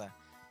nada.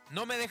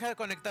 No me deja de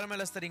conectarme a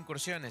las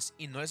teraincursiones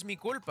y no es mi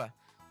culpa.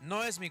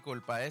 No es mi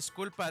culpa, es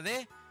culpa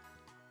de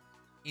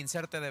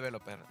inserte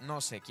developer.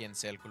 No sé quién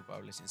sea el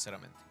culpable,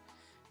 sinceramente.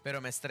 Pero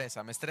me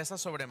estresa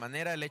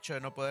sobremanera el hecho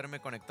de no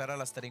poderme conectar a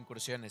las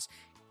teraincursiones.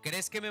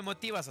 ¿Crees que me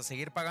motivas a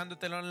seguir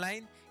pagándotelo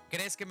online?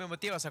 ¿Crees que me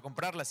motivas a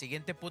comprar la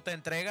siguiente puta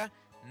entrega?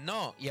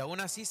 No, y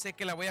aún así sé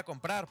que la voy a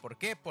comprar. ¿Por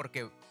qué?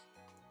 Porque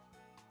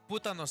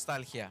puta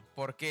nostalgia,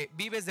 porque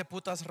vives de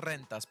putas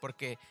rentas,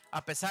 porque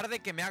a pesar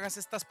de que me hagas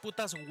estas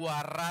putas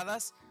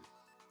guarradas,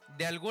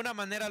 de alguna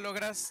manera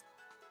logras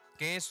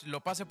que lo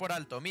pase por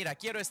alto. Mira,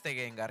 quiero este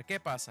Gengar, ¿qué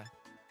pasa?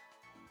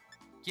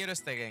 Quiero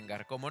este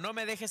Gengar. Como no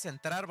me dejes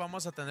entrar,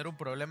 vamos a tener un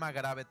problema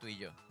grave tú y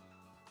yo.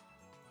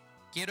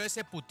 Quiero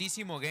ese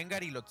putísimo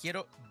Gengar y lo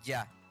quiero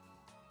ya.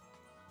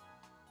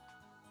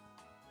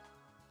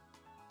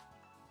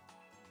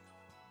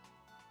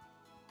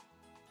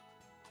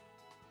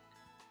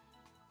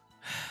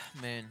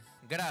 Men,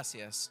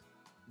 gracias.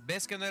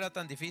 ¿Ves que no era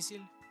tan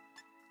difícil?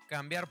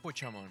 Cambiar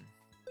puchamón.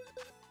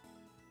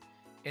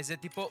 Es de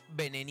tipo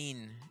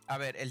venenín. A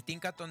ver, el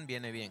Tinkaton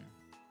viene bien.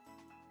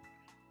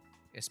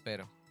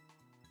 Espero.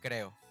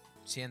 Creo.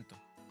 Siento.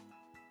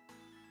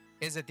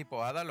 Es de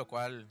tipo hada, lo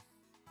cual...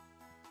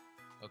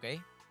 Ok.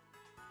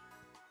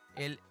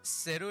 El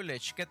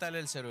Cerulege. ¿Qué tal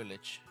el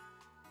Cerulege?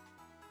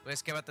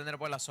 Pues que va a tener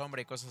bola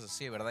sombra y cosas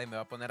así, ¿verdad? Y me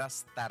va a poner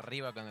hasta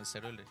arriba con el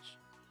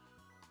Cerulege.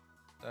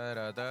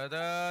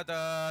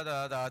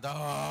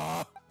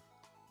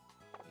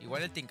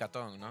 Igual el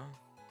Tincatón, ¿no?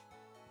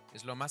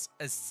 Es lo más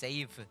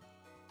safe.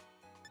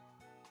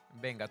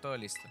 Venga, todo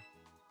listo.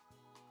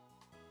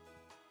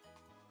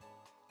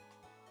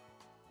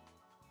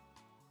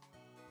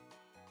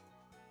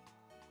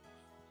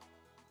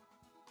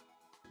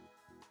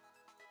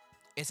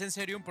 Es en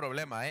serio un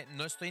problema, ¿eh?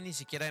 No estoy ni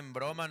siquiera en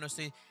broma, no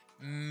estoy...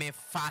 Me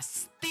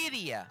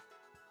fastidia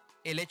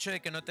el hecho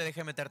de que no te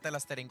deje meterte a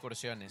las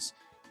teraincursiones.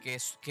 Que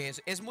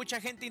es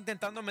mucha gente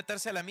intentando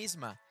meterse a la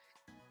misma.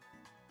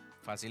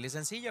 Fácil y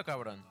sencillo,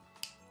 cabrón.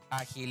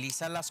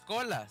 Agiliza las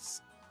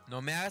colas.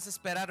 No me hagas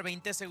esperar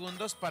 20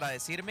 segundos para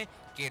decirme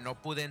que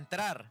no pude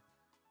entrar.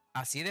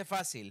 Así de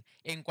fácil.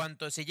 En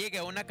cuanto se llegue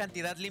a una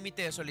cantidad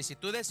límite de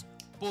solicitudes,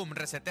 ¡pum!,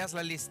 reseteas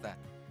la lista.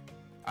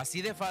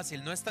 Así de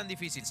fácil, no es tan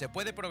difícil. Se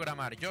puede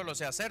programar. Yo lo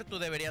sé hacer, tú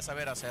deberías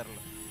saber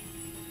hacerlo.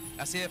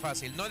 Así de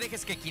fácil. No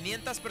dejes que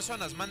 500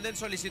 personas manden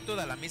solicitud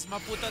a la misma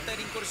puta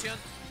teraincursión,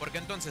 porque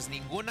entonces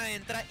ninguna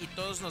entra y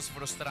todos nos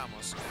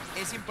frustramos.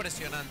 Es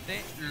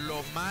impresionante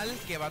lo mal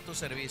que va tu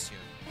servicio.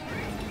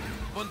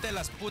 Ponte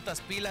las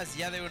putas pilas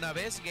ya de una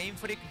vez, Game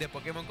Freak de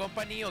Pokémon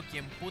Company o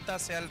quien puta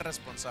sea el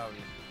responsable.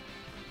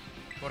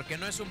 Porque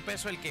no es un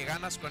peso el que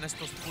ganas con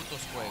estos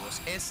putos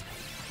juegos. Es...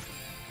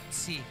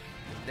 sí,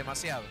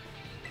 demasiado.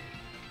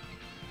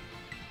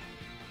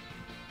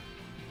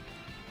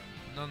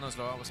 No nos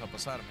lo vamos a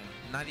pasar,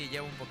 man. Nadie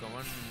lleva un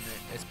Pokémon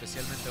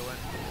especialmente bueno.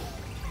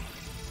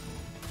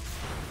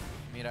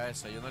 Mira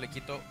eso, yo no le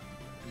quito...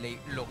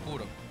 lo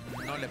juro,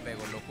 no le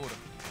pego, lo juro.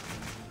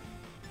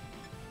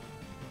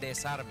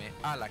 Desarme.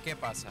 Ala, ¿qué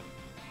pasa?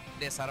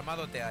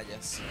 Desarmado te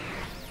hallas.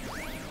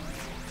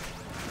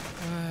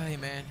 Ay,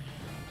 man.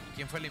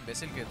 ¿Quién fue el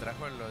imbécil que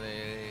trajo lo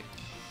de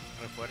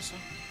refuerzo?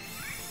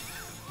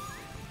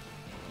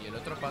 Y el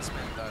otro paz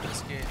mental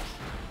es que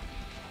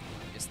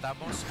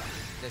estamos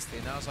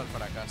destinados al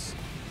fracaso.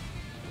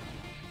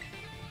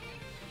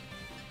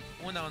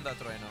 Una onda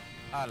trueno.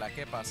 Ala,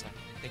 ¿qué pasa?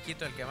 Te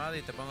quito el quemado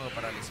y te pongo a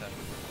paralizar.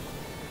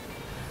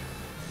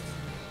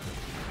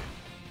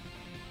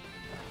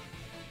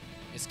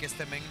 Es que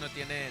este men no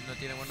tiene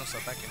buenos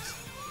ataques.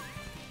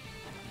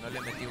 No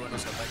le metí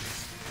buenos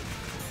ataques.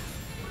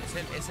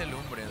 Es el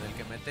Umbreon el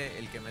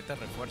que mete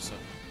refuerzo.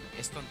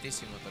 Es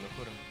tontísimo, te lo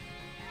juro.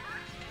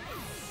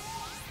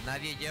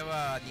 Nadie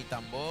lleva ni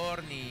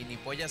tambor ni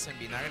pollas en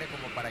vinagre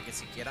como para que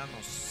siquiera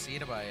nos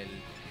sirva el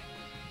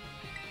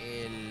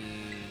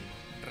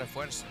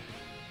refuerzo.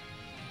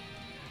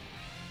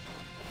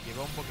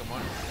 Llegó un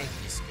Pokémon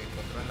X que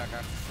encontró en la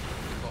caja.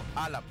 Dijo,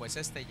 ala, pues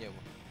este llevo.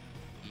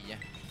 Y ya.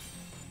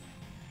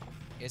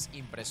 Es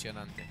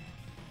impresionante.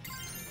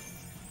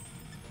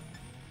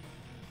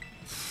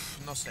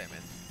 no sé,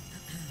 men.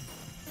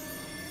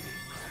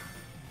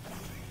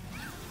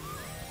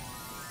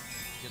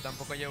 Yo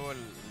tampoco llevo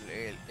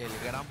el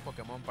gran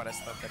Pokémon para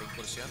esta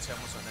incursión,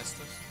 seamos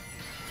honestos.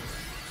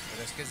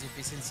 Pero es que es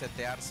difícil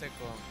setearse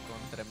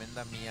con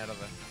tremenda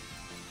mierda.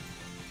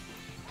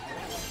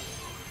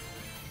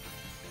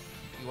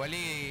 Igual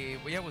y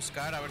voy a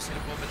buscar a ver si le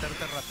puedo meter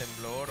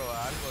terratemblor o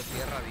algo,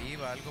 tierra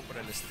viva, algo por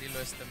el estilo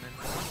men.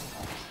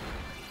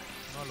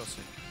 No lo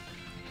sé.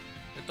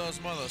 De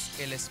todos modos,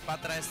 el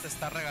Spatra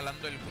está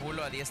regalando el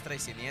culo a diestra y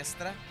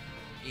siniestra.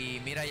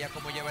 Y mira ya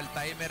cómo lleva el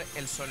timer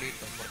el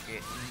solito,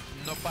 porque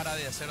no para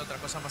de hacer otra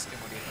cosa más que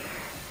morir.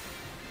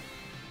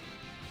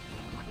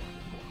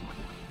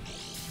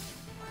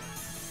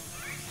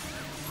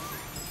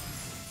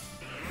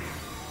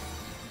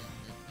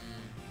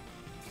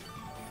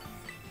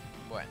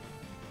 Bueno.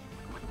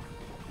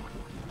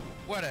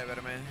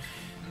 Whatever, man.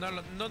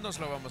 No nos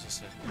lo vamos a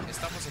hacer.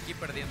 Estamos aquí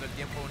perdiendo el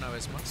tiempo una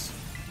vez más.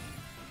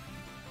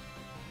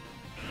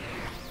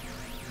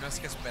 No es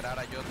que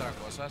esperara yo otra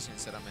cosa,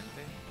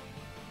 sinceramente.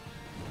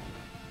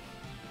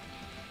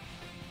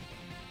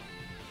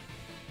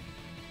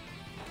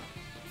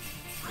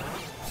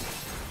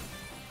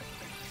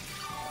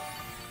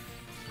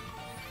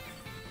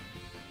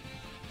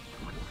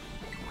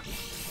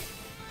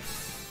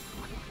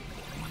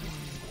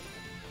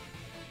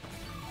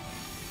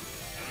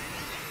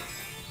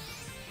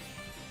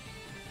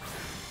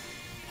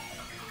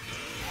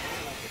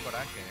 Qué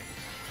coraje,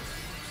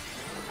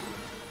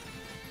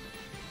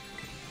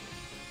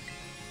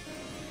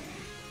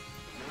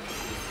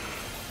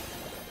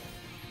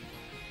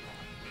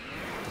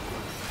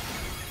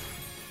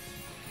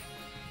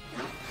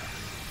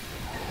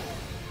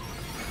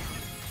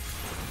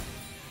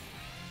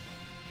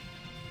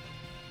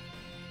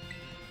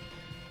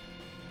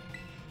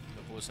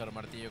 No puedo usar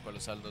martillo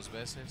colosal 2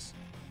 veces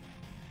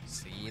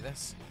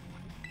seguidas.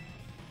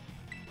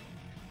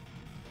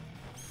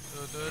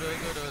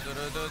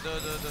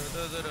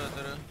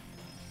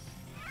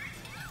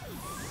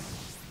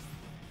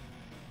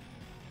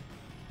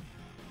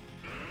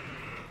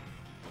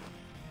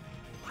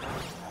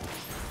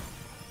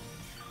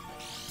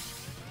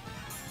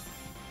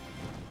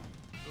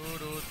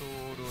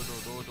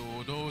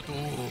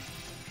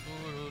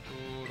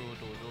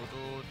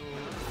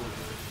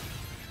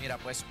 Mira,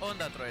 pues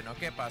onda trueno,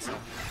 ¿qué pasa?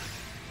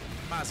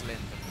 Más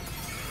lento.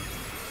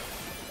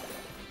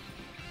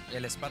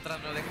 El Spatra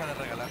no deja de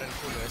regalar el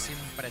culo, es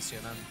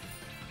impresionante.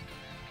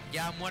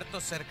 Ya ha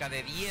muerto cerca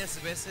de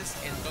 10 veces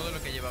en todo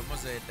lo que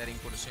llevamos de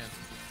incursión.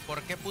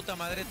 ¿Por qué puta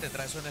madre te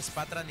traes un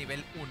Spatra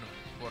nivel 1?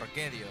 ¿Por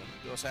qué, Dios?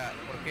 O sea,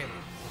 ¿por qué?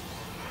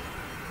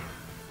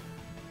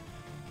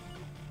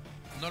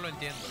 No lo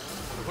entiendo,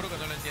 te lo juro que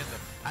no lo entiendo.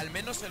 Al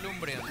menos el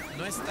Umbreon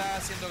no está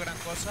haciendo gran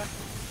cosa,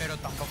 pero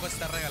tampoco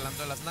está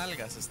regalando las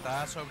nalgas.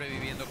 Está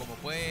sobreviviendo como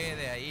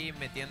puede, ahí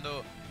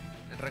metiendo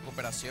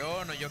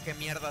recuperación o yo qué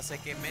mierda sé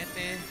que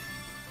mete.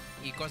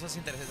 Y cosas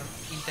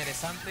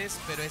interesantes,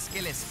 pero es que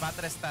el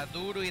Spatra está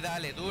duro y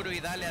dale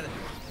a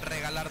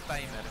regalar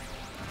timer.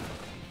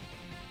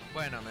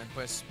 Bueno, men,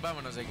 pues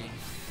vámonos de aquí.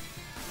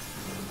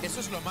 Eso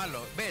es lo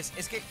malo, ¿ves?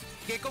 Es que,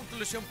 ¿qué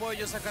conclusión puedo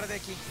yo sacar de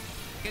aquí?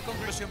 ¿Qué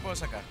conclusión puedo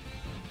sacar?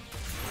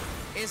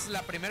 Es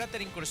la primera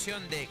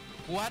incursión de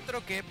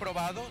 4 que he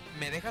probado.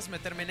 Me dejas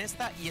meterme en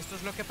esta y esto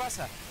es lo que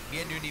pasa.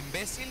 Viene un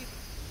imbécil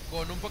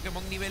con un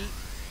Pokémon nivel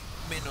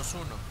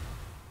 -1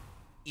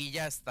 y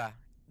ya está.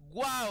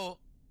 ¡Guau!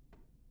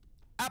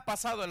 Ha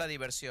pasado la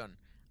diversión.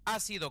 Ha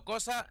sido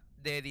cosa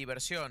de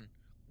diversión.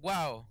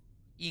 ¡Guau!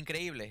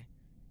 Increíble.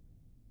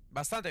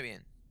 Bastante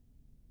bien.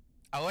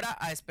 Ahora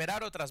a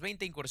esperar otras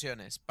 20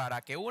 incursiones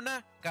para que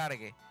una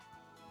cargue.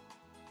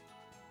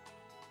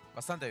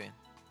 Bastante bien.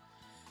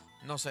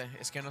 No sé,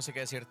 es que no sé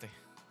qué decirte.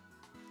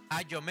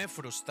 Ah, yo me he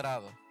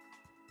frustrado.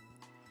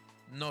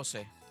 No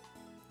sé.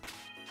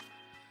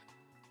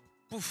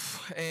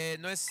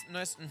 No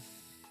es...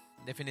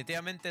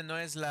 Definitivamente no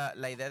es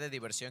la idea de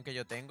diversión que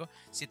yo tengo.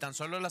 Si tan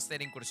solo las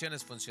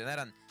incursiones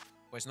funcionaran,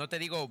 pues no te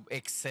digo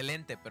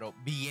excelente, pero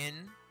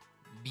bien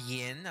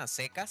a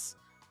secas,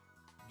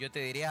 yo te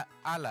diría,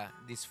 ala,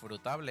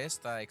 disfrutable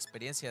esta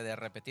experiencia de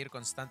repetir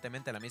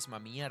constantemente la misma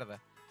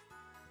mierda.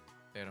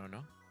 Pero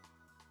no.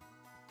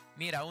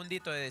 Mira, un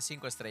dito de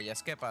 5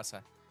 estrellas, ¿qué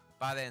pasa?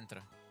 Pa'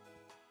 adentro.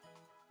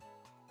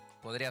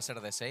 Podría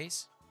ser de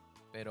 6,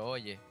 pero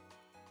oye,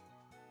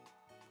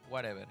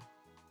 whatever.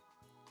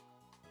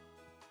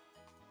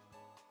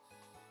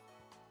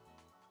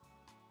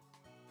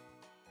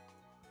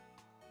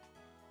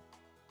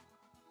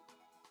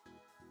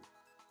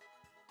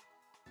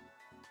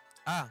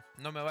 Ah,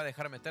 no me va a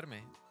dejar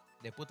meterme.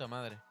 De puta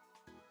madre.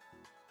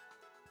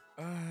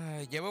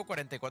 Llevo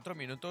 44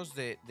 minutos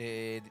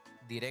de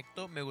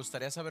directo. Me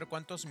gustaría saber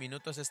cuántos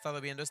minutos he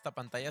estado viendo esta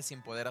pantalla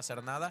sin poder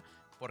hacer nada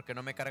porque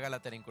no me carga la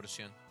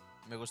incursión.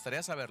 Me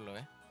gustaría saberlo,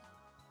 ¿eh?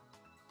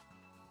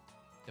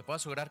 Te puedo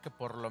asegurar que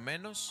por lo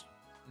menos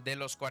de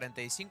los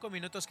 45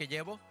 minutos que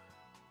llevo,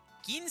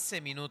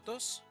 15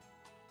 minutos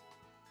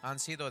han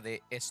sido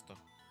de esto.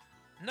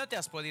 No te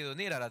has podido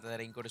unir a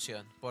la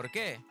incursión. ¿Por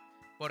qué?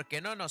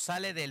 Porque no nos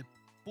sale del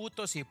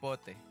puto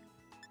cipote.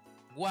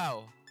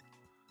 ¡Wow!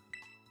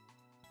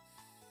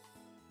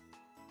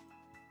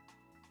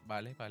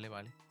 Vale, vale,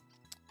 vale.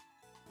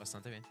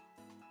 Bastante bien.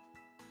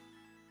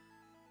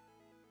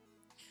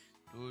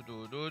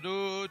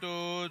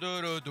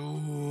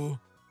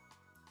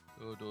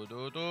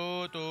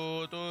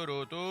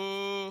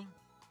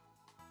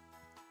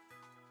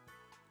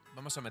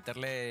 Vamos a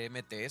meterle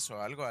MTS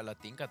o algo a la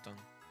Tinkaton.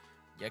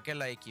 Ya que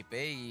la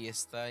equipé y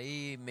está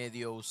ahí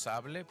medio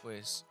usable,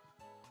 pues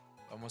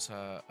vamos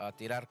a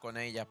tirar con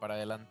ella para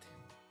adelante.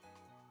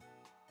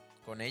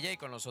 Con ella y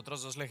con los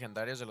otros dos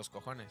legendarios de los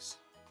cojones.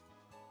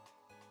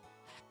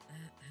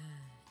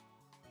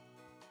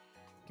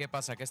 ¿Qué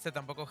pasa? Que este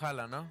tampoco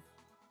jala, ¿no?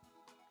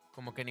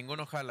 Como que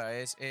ninguno jala,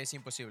 es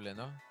imposible,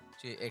 ¿no?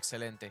 Sí,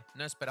 excelente.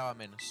 No esperaba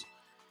menos.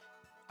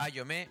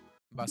 Ayome,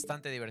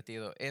 bastante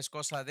divertido. Es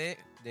cosa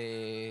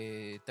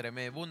de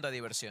tremenda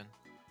diversión.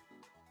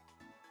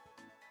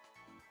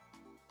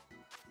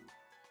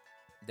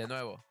 De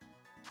nuevo,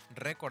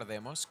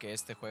 recordemos que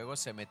este juego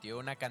se metió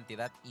una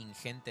cantidad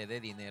ingente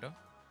de dinero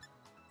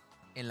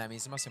en la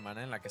misma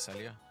semana en la que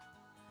salió.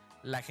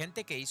 La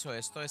gente que hizo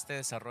este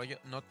desarrollo,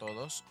 no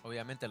todos,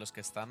 obviamente los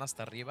que están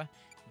hasta arriba,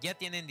 ya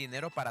tienen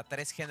dinero para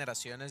 3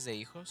 generaciones de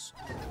hijos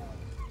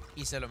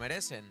y se lo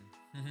merecen.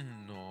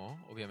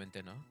 No,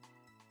 obviamente no.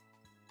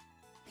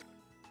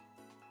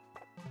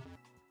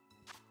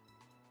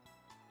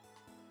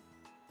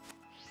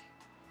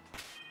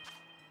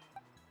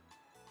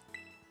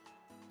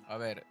 A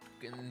ver,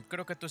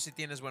 creo que tú sí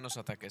tienes buenos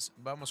ataques.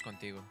 Vamos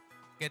contigo.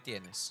 ¿Qué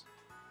tienes?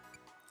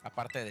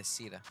 Aparte de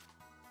SIDA.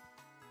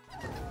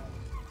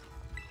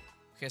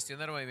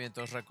 Gestionar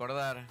movimientos,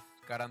 recordar.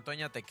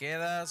 Carantoña te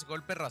quedas.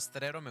 Golpe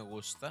rastrero me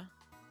gusta.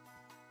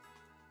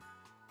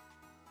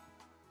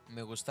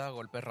 Me gusta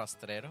golpe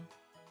rastrero.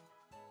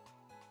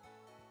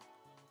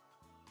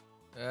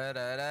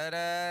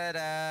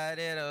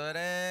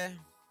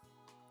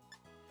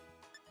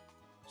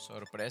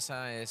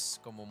 Sorpresa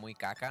es como muy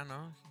caca,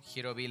 ¿no?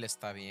 Hirobil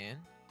está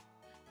bien.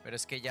 Pero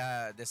es que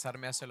ya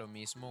desarme hace lo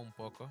mismo un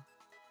poco.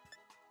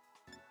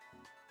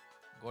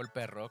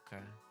 Golpe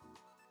roca.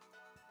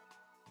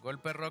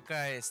 Golpe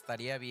roca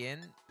estaría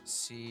bien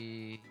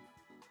si...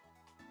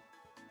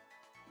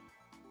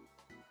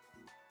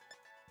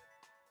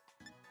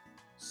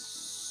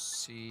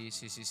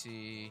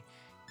 Sí.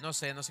 No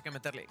sé qué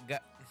meterle.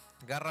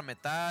 Garra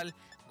metal.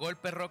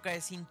 Golpe roca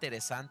es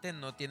interesante.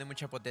 No tiene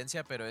mucha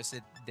potencia, pero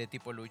es de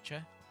tipo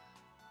lucha.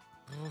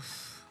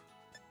 Uf.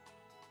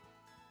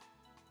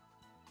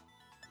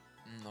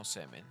 No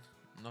sé, men.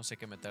 No sé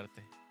qué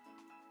meterte.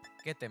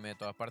 ¿Qué te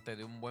meto? Aparte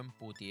de un buen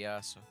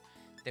putiazo.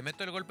 Te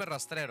meto el golpe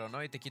rastrero,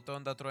 ¿no? Y te quito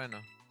onda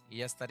trueno. Y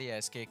ya estaría.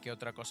 Es que, ¿qué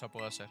otra cosa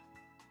puedo hacer?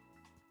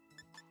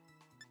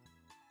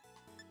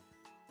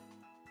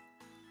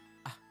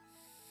 Ah.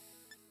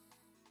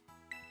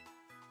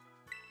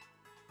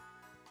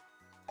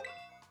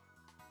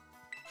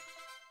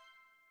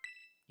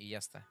 Y ya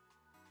está.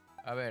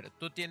 A ver,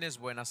 tú tienes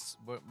buenos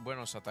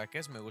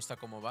ataques. Me gusta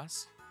cómo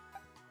vas.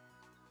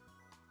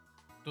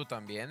 Tú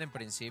también, en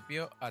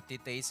principio. A ti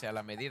te hice a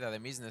la medida de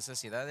mis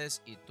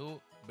necesidades y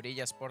tú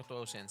brillas por tu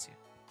ausencia.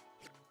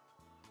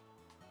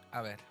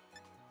 A ver.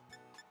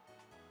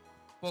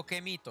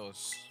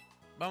 Pokémitos.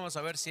 Vamos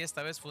a ver si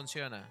esta vez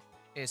funciona.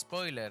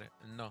 Spoiler,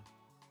 no.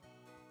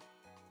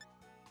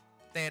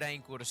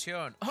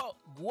 Teraincursión. ¡Oh,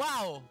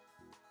 wow!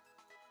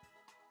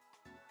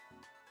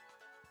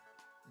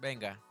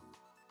 Venga.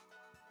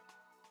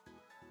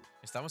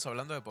 Estamos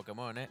hablando de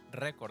Pokémon, ¿eh?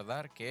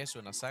 Recordar que es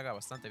una saga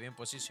bastante bien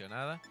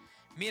posicionada.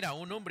 Mira,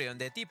 un Umbreon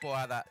de tipo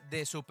Hada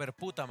de super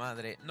puta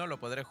madre. No lo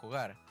podré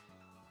jugar.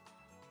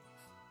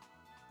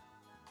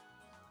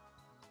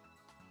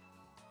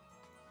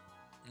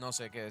 No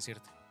sé qué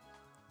decirte.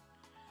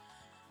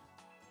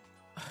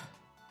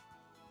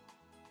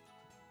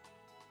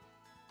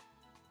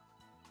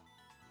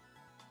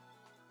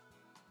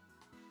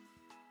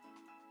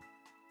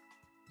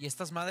 Y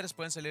estas madres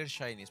pueden salir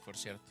shinies, por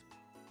cierto.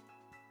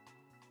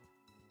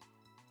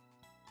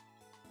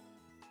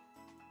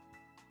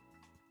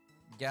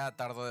 Ya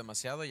tardó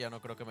demasiado, ya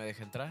no creo que me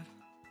deje entrar.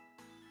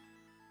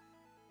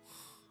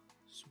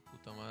 Su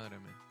puta madre,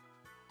 man.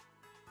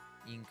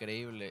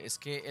 Increíble. Es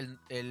que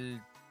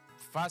el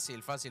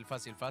fácil.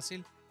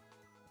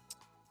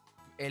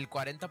 El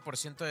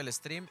 40% del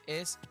stream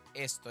es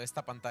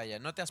esta pantalla.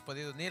 No te has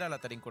podido unir a la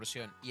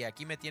teraincursión. Y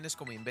aquí me tienes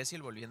como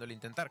imbécil volviéndolo a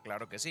intentar.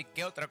 Claro que sí.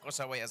 ¿Qué otra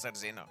cosa voy a hacer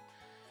si no?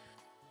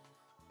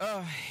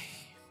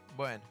 Ay,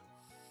 bueno.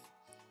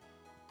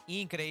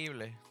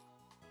 Increíble.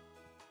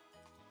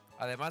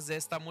 Además de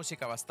esta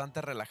música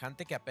bastante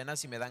relajante que apenas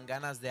si me dan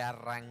ganas de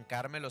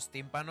arrancarme los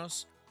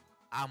tímpanos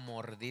a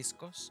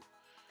mordiscos.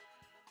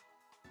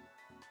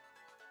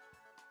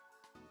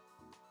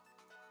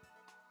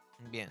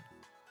 Bien.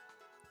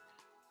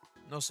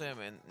 No sé,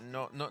 men.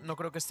 No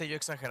creo que esté yo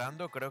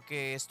exagerando. Creo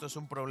que esto es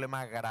un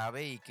problema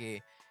grave y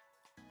que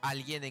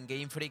alguien en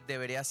Game Freak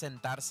debería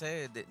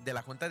sentarse de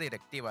la junta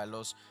directiva.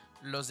 Los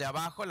de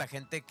abajo, la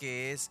gente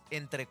que es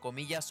entre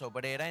comillas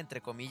obrera,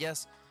 entre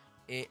comillas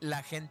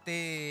la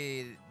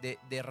gente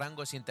de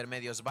rangos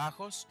intermedios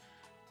bajos,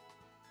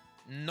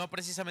 no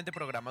precisamente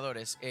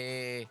programadores,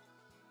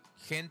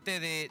 gente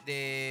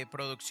de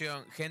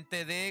producción,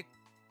 gente de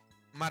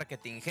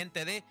marketing,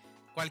 gente de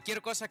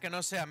cualquier cosa que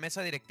no sea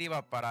mesa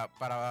directiva para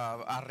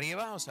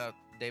arriba, o sea,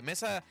 de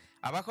mesa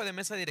abajo de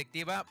mesa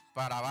directiva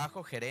para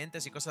abajo,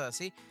 gerentes y cosas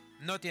así,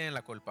 no tienen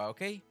la culpa,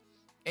 ¿ok?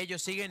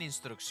 Ellos siguen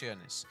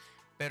instrucciones.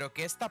 Pero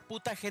que esta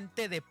puta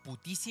gente de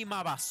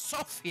putísima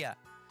basofia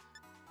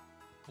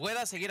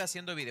pueda seguir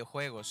haciendo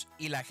videojuegos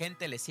y la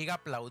gente le siga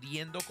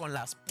aplaudiendo con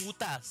las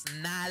putas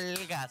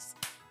nalgas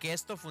que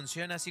esto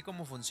funciona así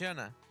como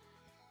funciona.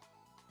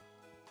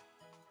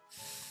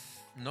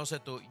 No sé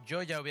tú,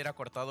 yo ya hubiera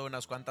cortado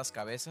unas cuantas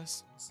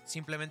cabezas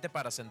simplemente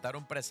para sentar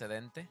un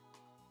precedente.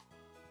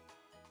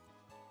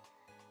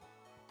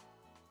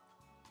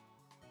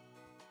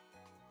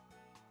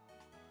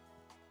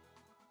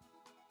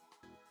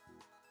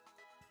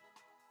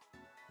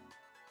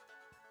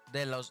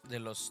 De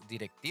los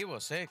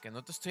directivos, que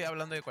no te estoy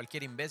hablando de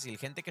cualquier imbécil.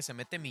 Gente que se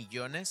mete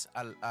millones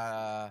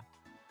a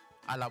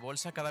la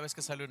bolsa cada vez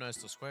que sale uno de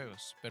estos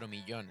juegos. Pero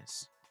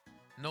millones.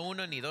 No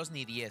uno, ni dos,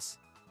 ni 10.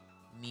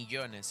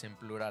 Millones en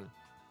plural.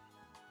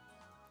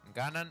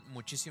 Ganan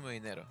muchísimo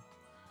dinero.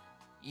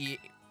 Y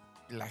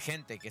la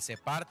gente que se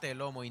parte el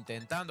lomo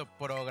intentando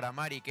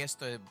programar y que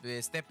esto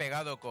esté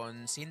pegado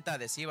con cinta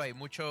adhesiva y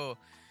mucho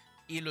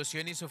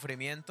ilusión y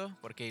sufrimiento,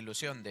 porque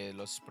ilusión de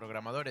los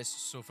programadores,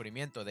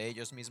 sufrimiento de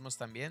ellos mismos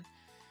también,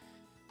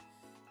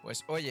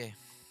 pues oye,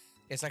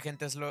 esa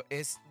gente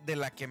es de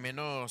la que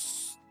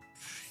menos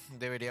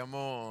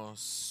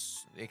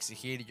deberíamos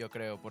exigir, yo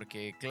creo,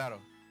 porque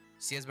claro,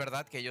 sí es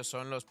verdad que ellos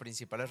son los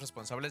principales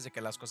responsables de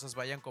que las cosas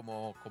vayan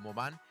como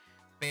van,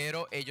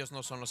 pero ellos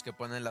no son los que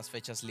ponen las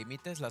fechas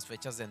límites, las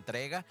fechas de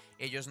entrega,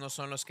 ellos no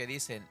son los que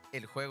dicen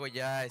el juego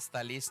ya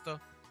está listo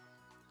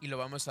y lo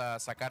vamos a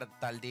sacar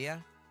tal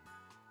día.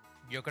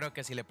 Yo creo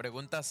que si le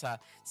preguntas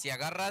si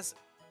agarras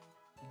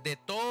de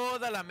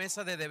toda la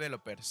mesa de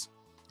developers,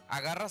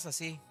 agarras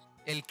así,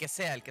 el que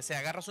sea,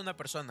 agarras una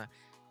persona,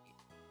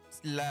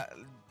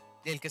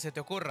 el que se te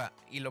ocurra,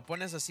 y lo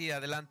pones así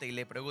adelante y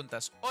le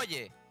preguntas,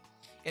 oye,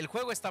 ¿el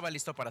juego estaba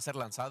listo para ser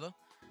lanzado?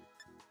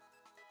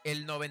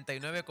 El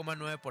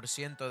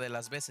 99,9% de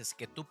las veces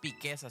que tú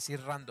piques así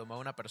random a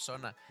una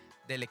persona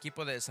del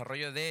equipo de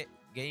desarrollo de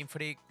Game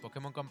Freak,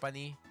 Pokémon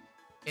Company,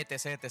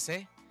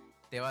 etc,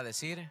 te va a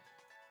decir...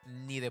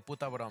 Ni de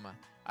puta broma.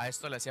 A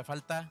esto le hacía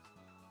falta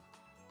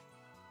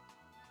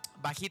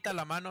bajita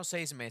la mano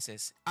 6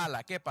 meses.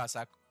 Ala, ¿qué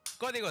pasa?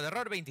 Código de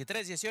error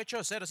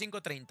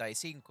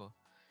 23180535.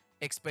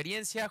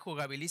 Experiencia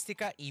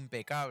jugabilística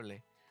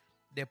impecable.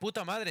 De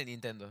puta madre,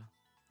 Nintendo.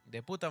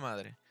 De puta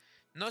madre.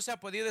 No se ha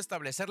podido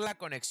establecer la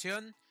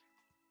conexión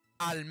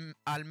al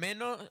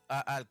menos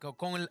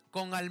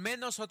con al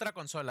menos otra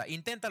consola.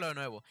 Inténtalo de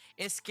nuevo.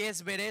 Es que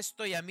es ver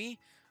esto y a mí...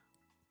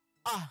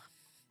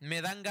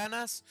 me dan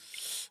ganas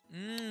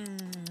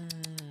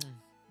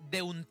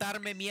de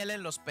untarme miel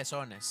en los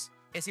pezones.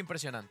 Es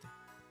impresionante.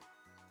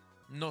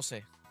 No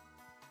sé.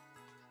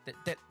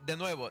 De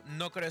nuevo,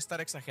 no creo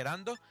estar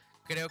exagerando.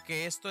 Creo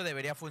que esto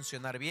debería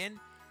funcionar bien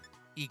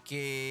y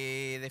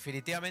que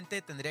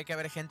definitivamente tendría que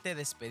haber gente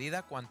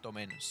despedida cuanto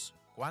menos.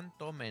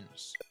 Cuanto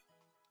menos.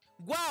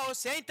 ¡Wow!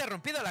 Se ha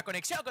interrumpido la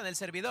conexión con el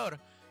servidor.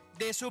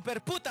 De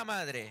super puta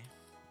madre.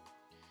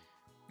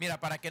 Mira,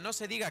 para que no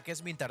se diga que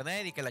es mi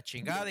internet y que la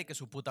chingada y que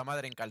su puta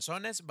madre en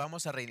calzones,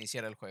 vamos a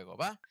reiniciar el juego,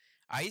 ¿va?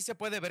 Ahí se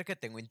puede ver que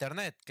tengo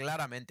internet,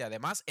 claramente.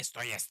 Además,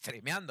 estoy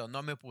streameando,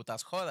 no me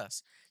putas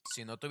jodas.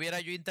 Si no tuviera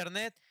yo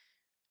internet,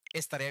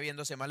 estaría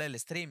viéndose mal el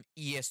stream.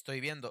 Y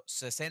estoy viendo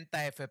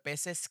 60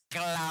 FPS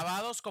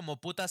clavados como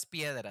putas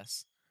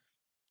piedras.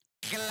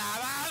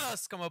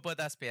 ¡Clavados como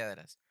putas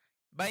piedras!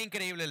 Va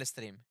increíble el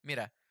stream.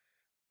 Mira.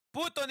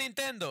 ¡Puto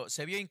Nintendo!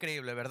 Se vio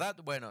increíble, ¿verdad?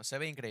 Bueno, se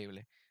ve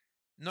increíble.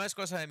 No es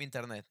cosa de mi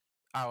internet.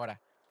 Ahora,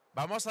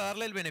 vamos a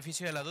darle el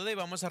beneficio de la duda y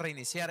vamos a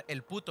reiniciar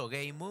el puto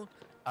Game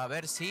a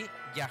ver si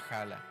ya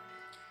jala.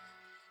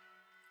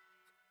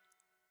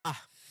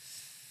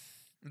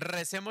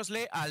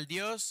 Recémosle al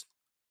dios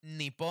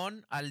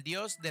nipón, al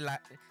dios de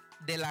la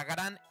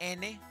gran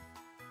N,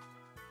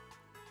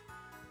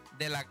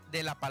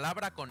 de la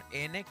palabra con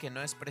N, que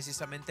no es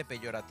precisamente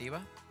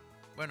peyorativa.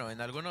 Bueno,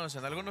 en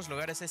algunos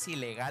lugares es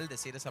ilegal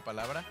decir esa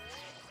palabra.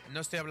 No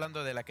estoy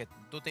hablando de la que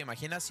tú te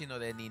imaginas, sino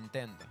de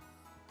Nintendo.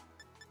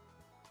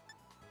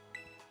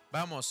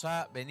 Vamos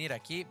a venir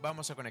aquí,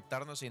 vamos a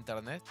conectarnos a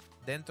internet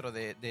dentro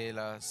de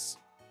las...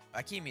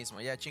 Aquí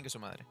mismo, ya chingue su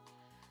madre.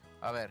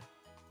 A ver,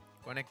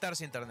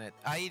 conectarse a internet.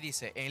 Ahí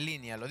dice, en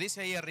línea, lo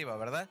dice ahí arriba,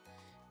 ¿verdad?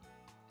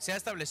 Se ha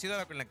establecido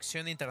la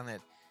conexión a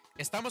internet.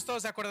 Estamos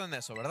todos de acuerdo en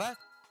eso, ¿verdad?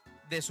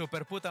 De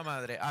super puta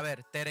madre. A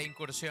ver,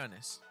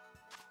 teraincursiones.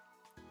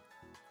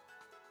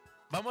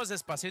 Vamos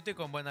despacito y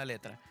con buena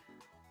letra.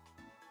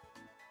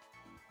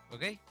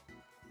 ¿Ok?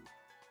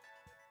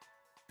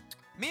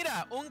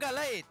 Mira, un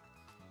Galate.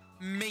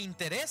 Me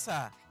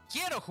interesa.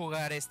 Quiero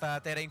jugar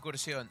esta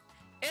teraincursión.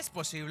 ¿Es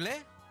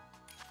posible?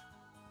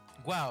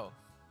 Wow.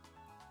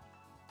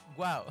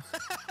 Wow.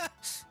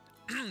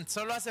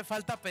 Solo hace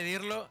falta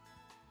pedirlo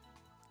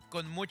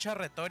con mucha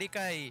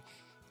retórica y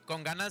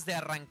con ganas de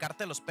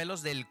arrancarte los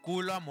pelos del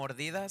culo a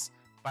mordidas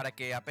para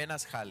que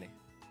apenas jale.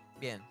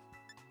 Bien.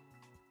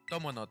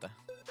 Tomo nota.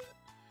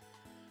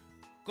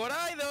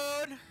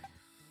 ¡Coraidon!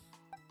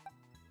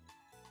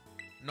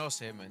 No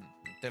sé, man.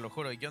 Te lo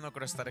juro, yo no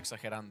creo estar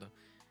exagerando.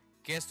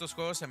 Que estos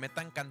juegos se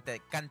metan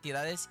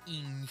cantidades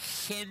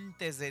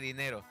ingentes de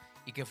dinero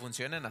y que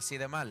funcionen así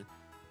de mal.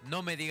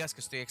 No me digas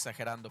que estoy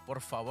exagerando.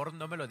 Por favor,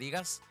 no me lo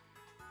digas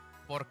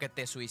porque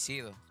te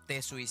suicido.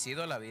 Te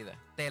suicido la vida.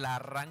 Te la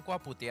arranco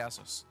a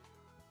putiazos.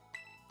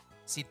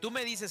 Si tú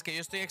me dices que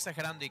yo estoy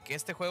exagerando y que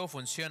este juego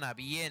funciona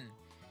bien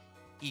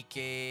y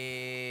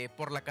que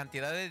por la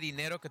cantidad de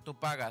dinero que tú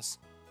pagas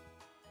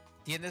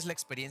tienes la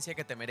experiencia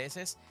que te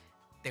mereces,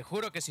 te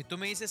juro que si tú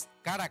me dices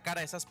cara a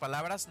cara esas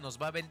palabras,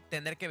 nos va a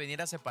tener que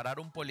venir a separar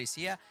un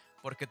policía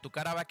porque tu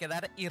cara va a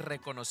quedar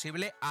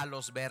irreconocible a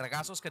los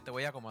vergazos que te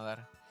voy a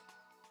acomodar.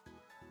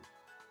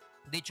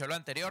 Dicho lo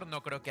anterior,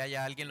 no creo que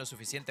haya alguien lo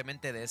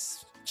suficientemente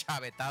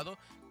deschavetado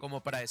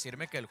como para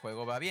decirme que el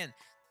juego va bien.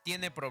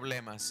 Tiene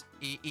problemas.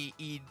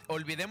 Y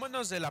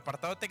olvidémonos del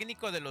apartado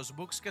técnico de los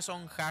bugs que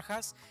son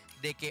jajas.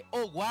 De que,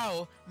 oh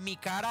wow, mi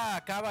cara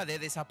acaba de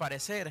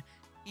desaparecer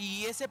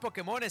y ese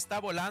Pokémon está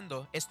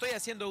volando. Estoy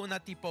haciendo una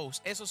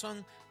T-pose. Esos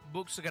son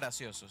bugs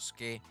graciosos.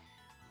 Que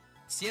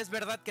sí es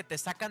verdad que te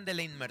sacan de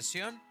la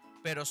inmersión,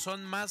 pero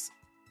son más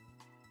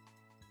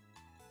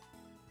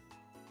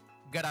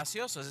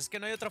graciosos. Es que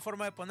no hay otra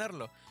forma de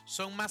ponerlo.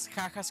 Son más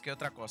jajas que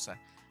otra cosa.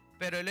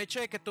 Pero el hecho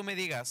de que tú me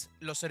digas,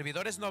 los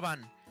servidores no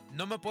van,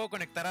 no me puedo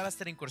conectar a las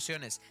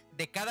teraincursiones,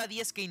 de cada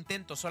 10 que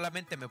intento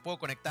solamente me puedo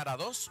conectar a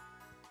 2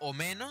 o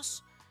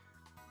menos.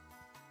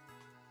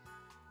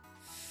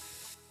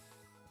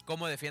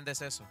 ¿Cómo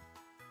defiendes eso?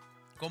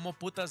 ¿Cómo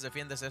putas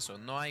defiendes eso?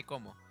 No hay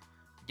cómo.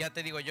 Ya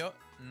te digo yo,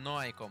 no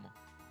hay cómo.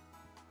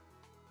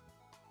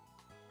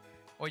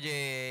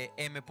 Oye,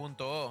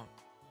 M.O,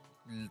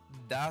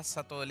 ¿das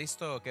a todo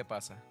listo o qué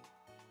pasa?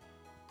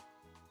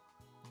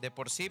 De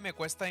por sí me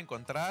cuesta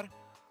encontrar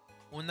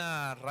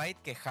una raid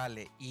que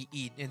jale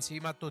y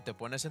encima tú te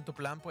pones en tu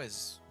plan,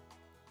 pues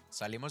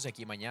salimos de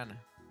aquí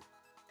mañana.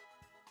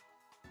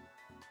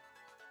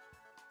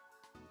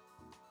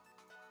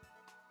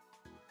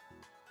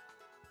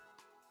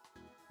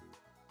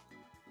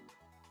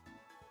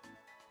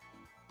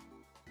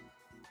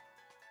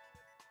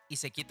 Y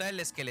se quita el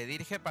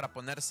esqueledirge para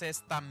ponerse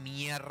esta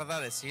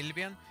mierda de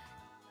Sylveon,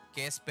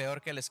 que es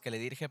peor que el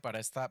esqueledirge para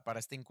esta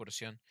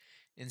incursión.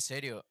 En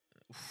serio,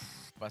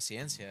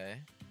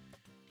 paciencia,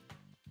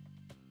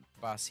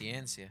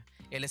 paciencia.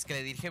 El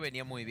esqueledirge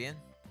venía muy bien.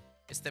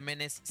 Este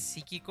men es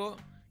psíquico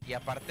y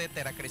aparte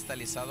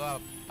teracristalizado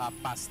a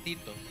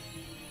pastito,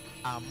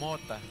 a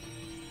mota.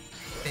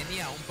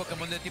 Tenía un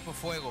Pokémon de tipo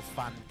fuego,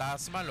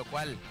 fantasma, lo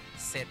cual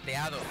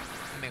seteado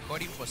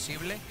mejor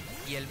imposible.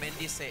 Y el men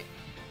dice,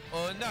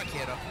 oh, no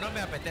quiero, no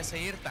me apetece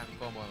ir tan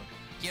cómodo,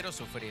 quiero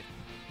sufrir.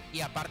 Y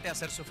aparte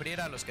hacer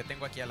sufrir a los que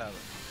tengo aquí al lado.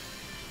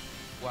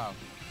 Wow.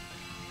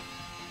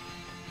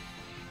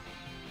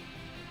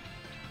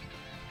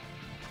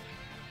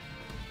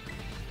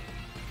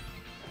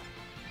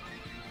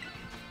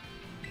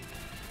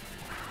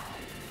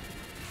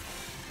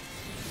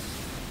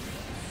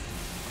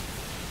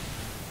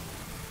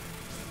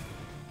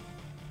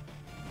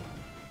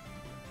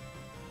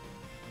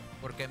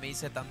 ¿Por qué me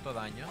hice tanto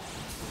daño?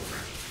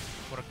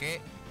 ¿Por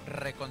qué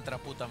recontra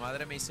puta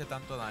madre me hice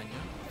tanto daño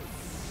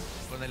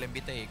con el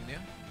envite ignio?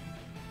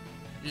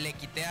 Le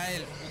quité a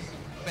él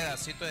un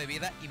pedacito de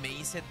vida y me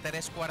hice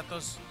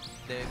 3/4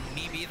 de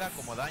mi vida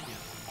como daño.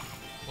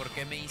 ¿Por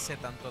qué me hice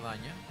tanto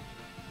daño?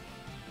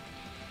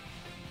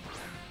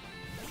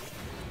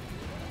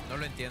 No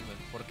lo entiendo.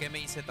 ¿Por qué me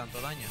hice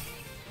tanto daño?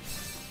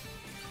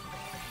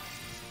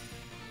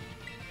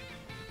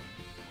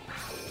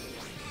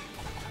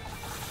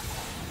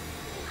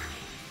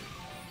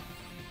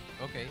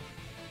 Ok.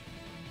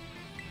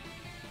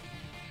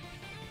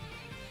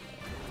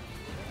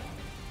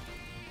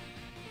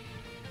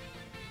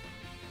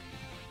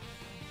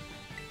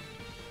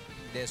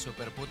 De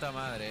super puta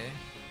madre,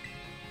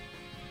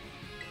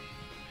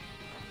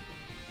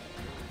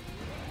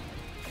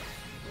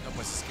 No,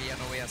 pues es que ya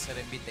no voy a hacer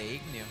envite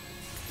ignio.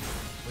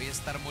 Voy a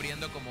estar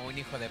muriendo como un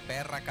hijo de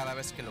perra cada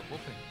vez que lo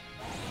ocupe.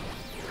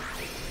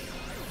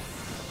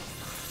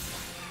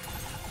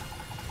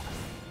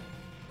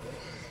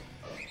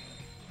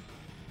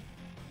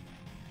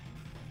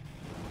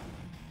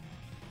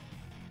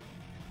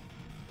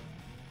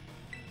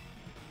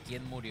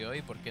 ¿Quién murió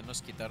y por qué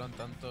nos quitaron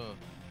tanto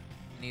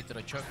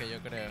nitrochoque,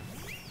 yo creo?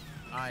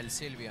 Ah, el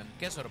Sylveon.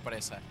 ¡Qué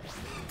sorpresa!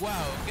 ¡Wow!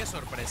 ¡Qué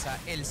sorpresa!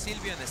 El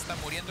Sylveon está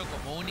muriendo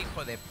como un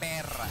hijo de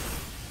perra.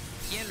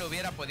 ¿Quién lo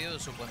hubiera podido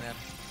suponer?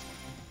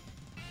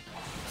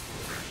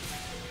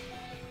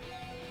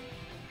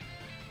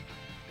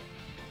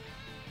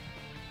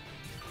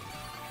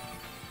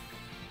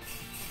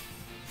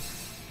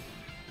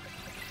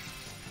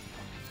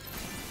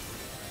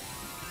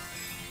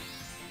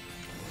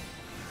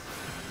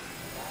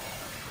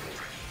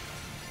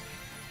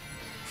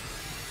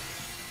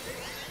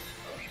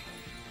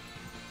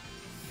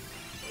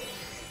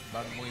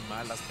 van muy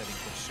mal las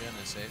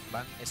teraincursiones,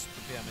 van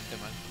estúpidamente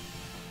mal.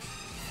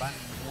 Van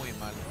muy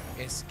mal.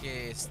 Es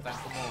que están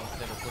como,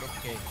 te lo juro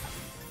que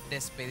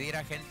despedir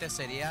a gente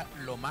sería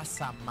lo más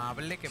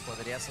amable que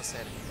podrías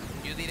hacer.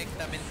 Yo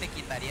directamente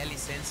quitaría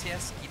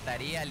licencias,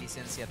 quitaría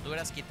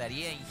licenciaturas,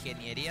 quitaría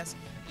ingenierías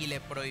y le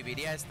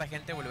prohibiría a esta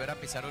gente volver a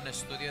pisar un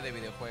estudio de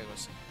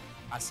videojuegos.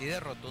 Así de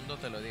rotundo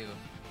te lo digo.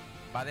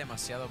 Va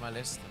demasiado mal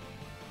esto.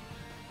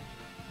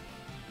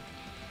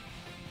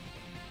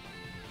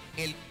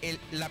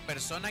 La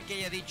persona que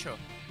haya dicho,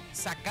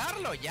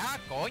 sacarlo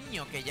ya,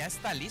 coño, que ya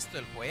está listo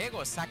el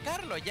juego,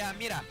 sacarlo ya,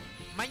 mira,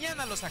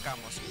 mañana lo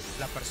sacamos.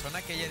 La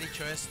persona que haya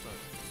dicho esto,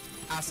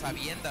 a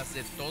sabiendas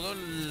de todo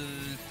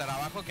el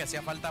trabajo que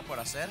hacía falta por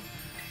hacer,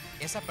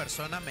 esa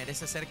persona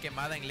merece ser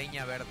quemada en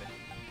leña verde.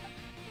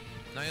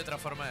 No hay otra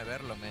forma de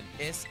verlo, men.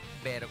 Es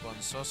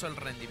vergonzoso el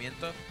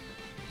rendimiento,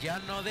 ya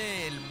no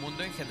del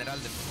mundo en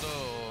general, del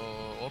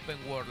mundo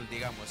open world,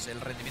 digamos,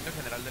 el rendimiento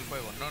general del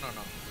juego. No, no,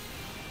 no.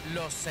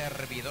 Los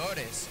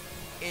servidores,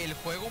 el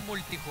juego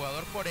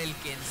multijugador por el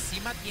que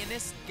encima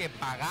tienes que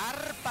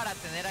pagar para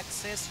tener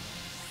acceso.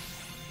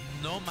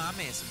 No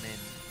mames,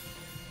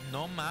 men.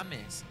 No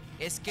mames.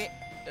 Es que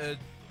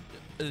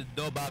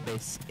no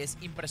mames. Es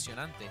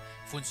impresionante.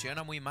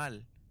 Funciona muy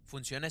mal.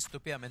 Funciona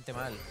estúpidamente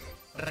mal.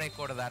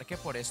 Recordar que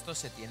por esto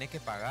se tiene que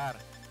pagar.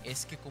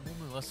 Es que ¿cómo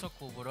me vas a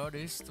cobrar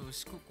esto?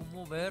 Es que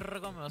 ¿cómo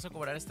verga me vas a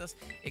cobrar estas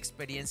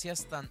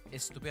experiencias tan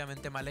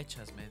estúpidamente mal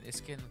hechas, men?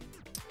 Es que...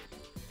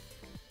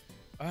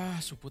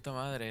 Ah, su puta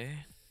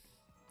madre,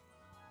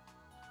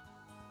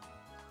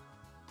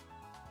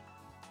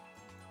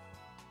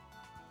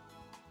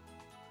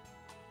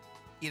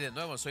 Y de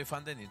nuevo, soy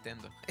fan de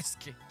Nintendo. Es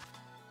que...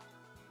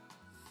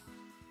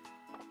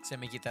 ¿se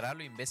me quitará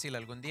lo imbécil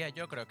algún día?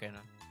 Yo creo que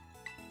no.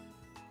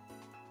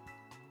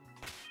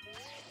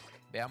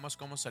 Veamos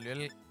cómo salió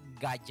el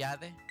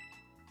gallade.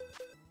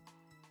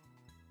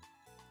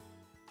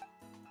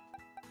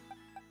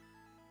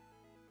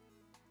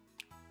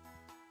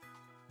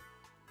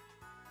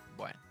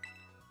 Bueno.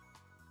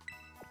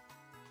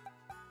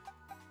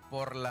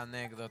 Por la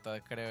anécdota,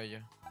 creo yo.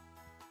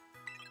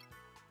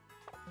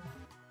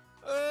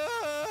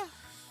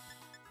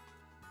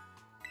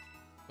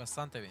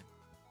 Bastante bien.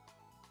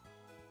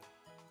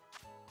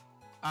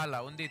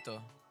 Ala, un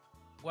dito.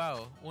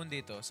 Wow, un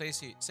dito.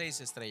 6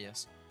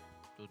 estrellas.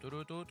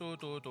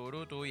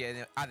 Y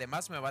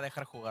además me va a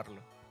dejar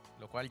jugarlo,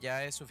 lo cual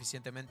ya es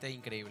suficientemente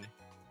increíble.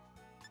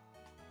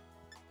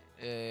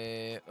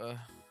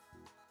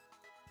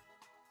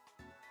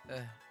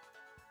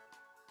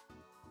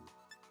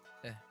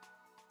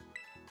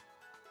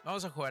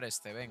 Vamos a jugar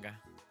este,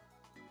 venga.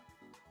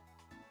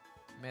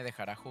 ¿Me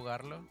dejará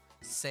jugarlo?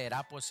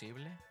 ¿Será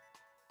posible?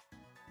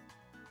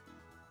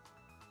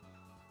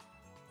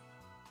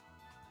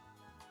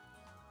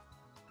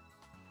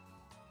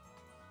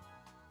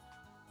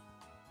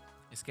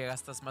 Es que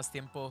gastas más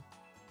tiempo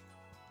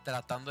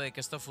tratando de que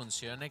esto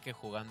funcione que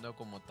jugando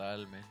como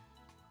tal, man.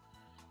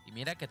 Y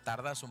mira que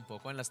tardas un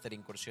poco en las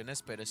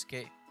teraincursiones, pero es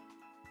que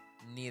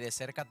ni de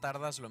cerca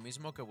tardas lo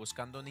mismo que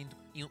buscando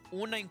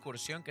una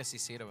incursión que sí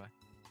sirva.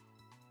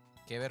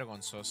 Qué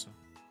vergonzoso.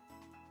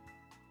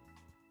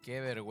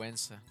 Qué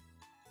vergüenza.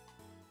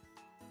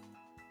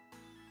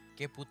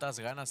 Qué putas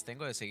ganas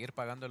tengo de seguir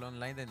pagando el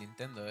online de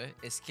Nintendo, ¿eh?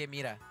 Es que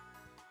mira...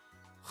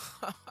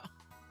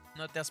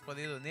 No te has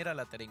podido unir a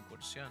la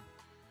teraincursión.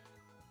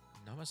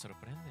 No me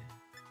sorprende.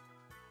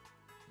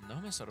 No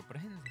me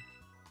sorprende.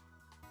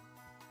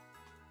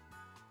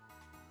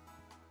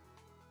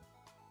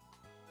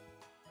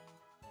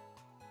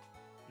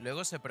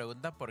 Luego se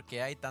pregunta por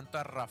qué hay tanto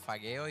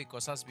arrafagueo y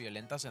cosas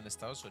violentas en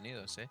Estados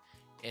Unidos, ¿eh?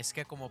 Es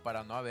que como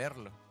para no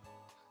haberlo.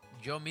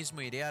 Yo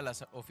mismo iría a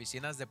las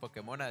oficinas de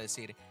Pokémon a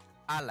decir,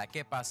 ala,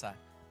 ¿qué pasa?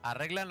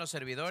 ¿Arreglan los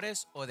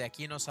servidores o de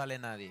aquí no sale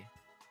nadie?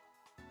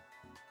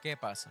 ¿Qué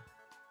pasa?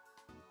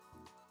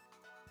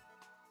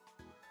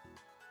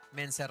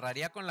 Me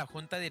encerraría con la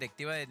junta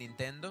directiva de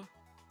Nintendo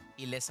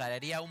y les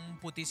haría un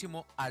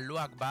putísimo Alú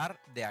Akbar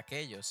de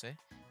aquellos, ¿eh?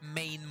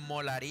 Me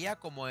inmolaría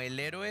como el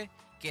héroe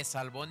que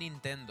salvó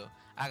Nintendo.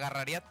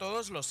 Agarraría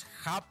todos los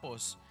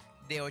japos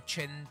de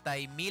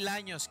 80,000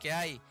 años que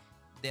hay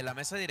de la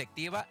mesa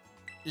directiva,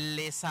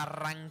 les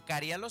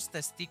arrancaría los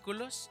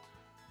testículos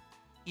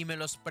y me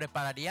los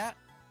prepararía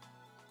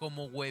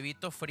como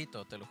huevito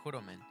frito, te lo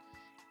juro, men.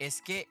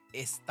 Es que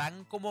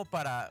están como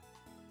para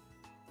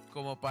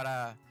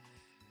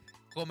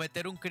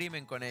cometer un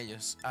crimen con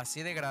ellos,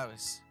 así de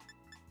graves.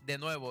 De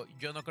nuevo,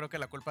 yo no creo que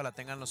la culpa la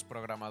tengan los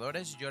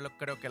programadores,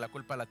 creo que la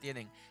culpa la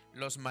tienen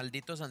los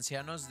malditos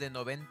ancianos de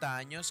 90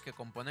 años que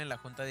componen la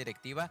junta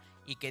directiva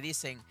y que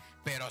dicen,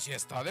 pero si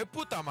está de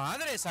puta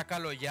madre,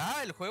 sácalo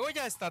ya, el juego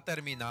ya está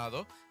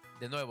terminado.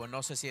 De nuevo,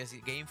 no sé si es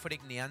Game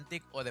Freak,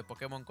 Niantic o de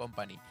Pokémon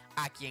Company,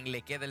 a quien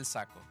le quede el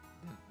saco.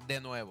 De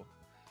nuevo,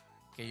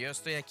 que yo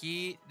estoy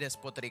aquí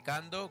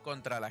despotricando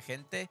contra la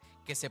gente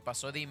que se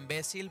pasó de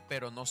imbécil,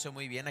 pero no sé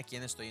muy bien a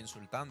quién estoy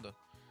insultando.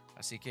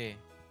 Así que...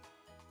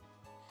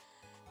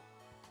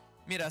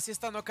 Mira, si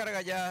esta no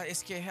carga ya,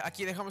 es que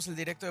aquí dejamos el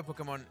directo de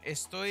Pokémon.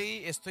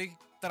 Estoy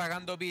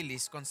tragando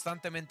bilis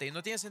constantemente y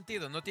no tiene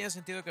sentido. No tiene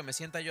sentido que me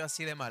sienta yo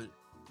así de mal.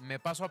 Me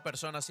paso a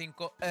Persona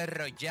 5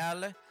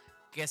 Royal,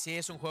 que sí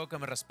es un juego que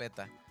me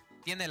respeta.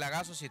 Tiene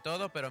lagazos y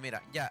todo, pero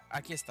mira, ya,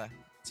 aquí está.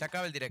 Se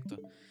acaba el directo.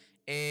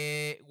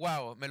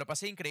 Wow, me lo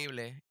pasé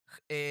increíble.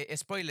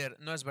 Spoiler,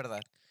 no es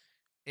verdad.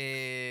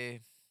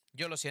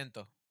 Yo lo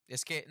siento.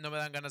 Es que no me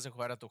dan ganas de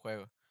jugar a tu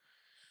juego.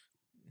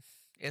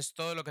 Es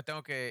todo lo que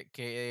tengo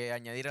que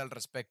añadir al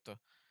respecto.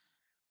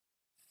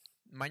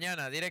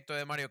 Mañana, directo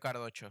de Mario Kart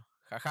 8.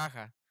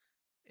 Jajaja.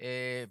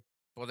 Eh,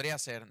 Podría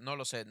ser, no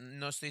lo sé.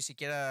 No estoy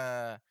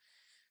siquiera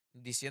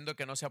diciendo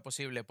que no sea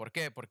posible. ¿Por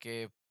qué?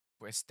 Porque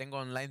pues tengo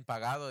online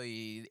pagado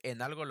y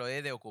en algo lo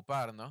he de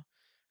ocupar, ¿no?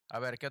 A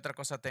ver, ¿qué otra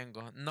cosa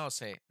tengo? No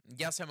sé,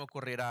 ya se me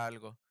ocurrirá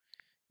algo.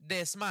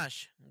 De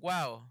Smash,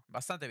 wow,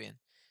 bastante bien.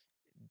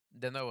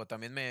 De nuevo,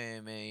 también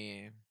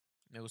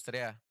me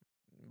gustaría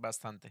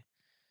bastante.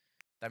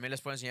 También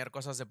les puedo enseñar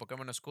cosas de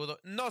Pokémon Escudo.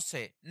 No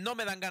sé, no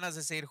me dan ganas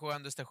de seguir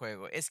jugando este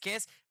juego. Es que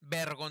es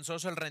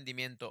vergonzoso el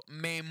rendimiento.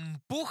 Me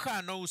empuja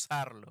a no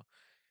usarlo.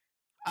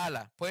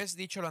 Ala, pues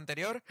dicho lo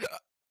anterior,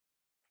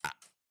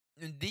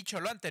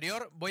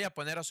 voy a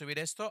poner a subir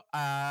esto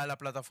a la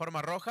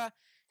plataforma roja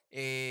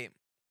eh,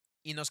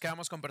 y nos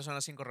quedamos con Persona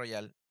 5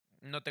 Royal.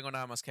 No tengo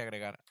nada más que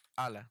agregar.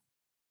 Ala,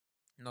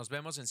 nos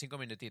vemos en 5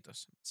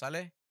 minutitos.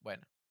 ¿Sale?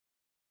 Bueno.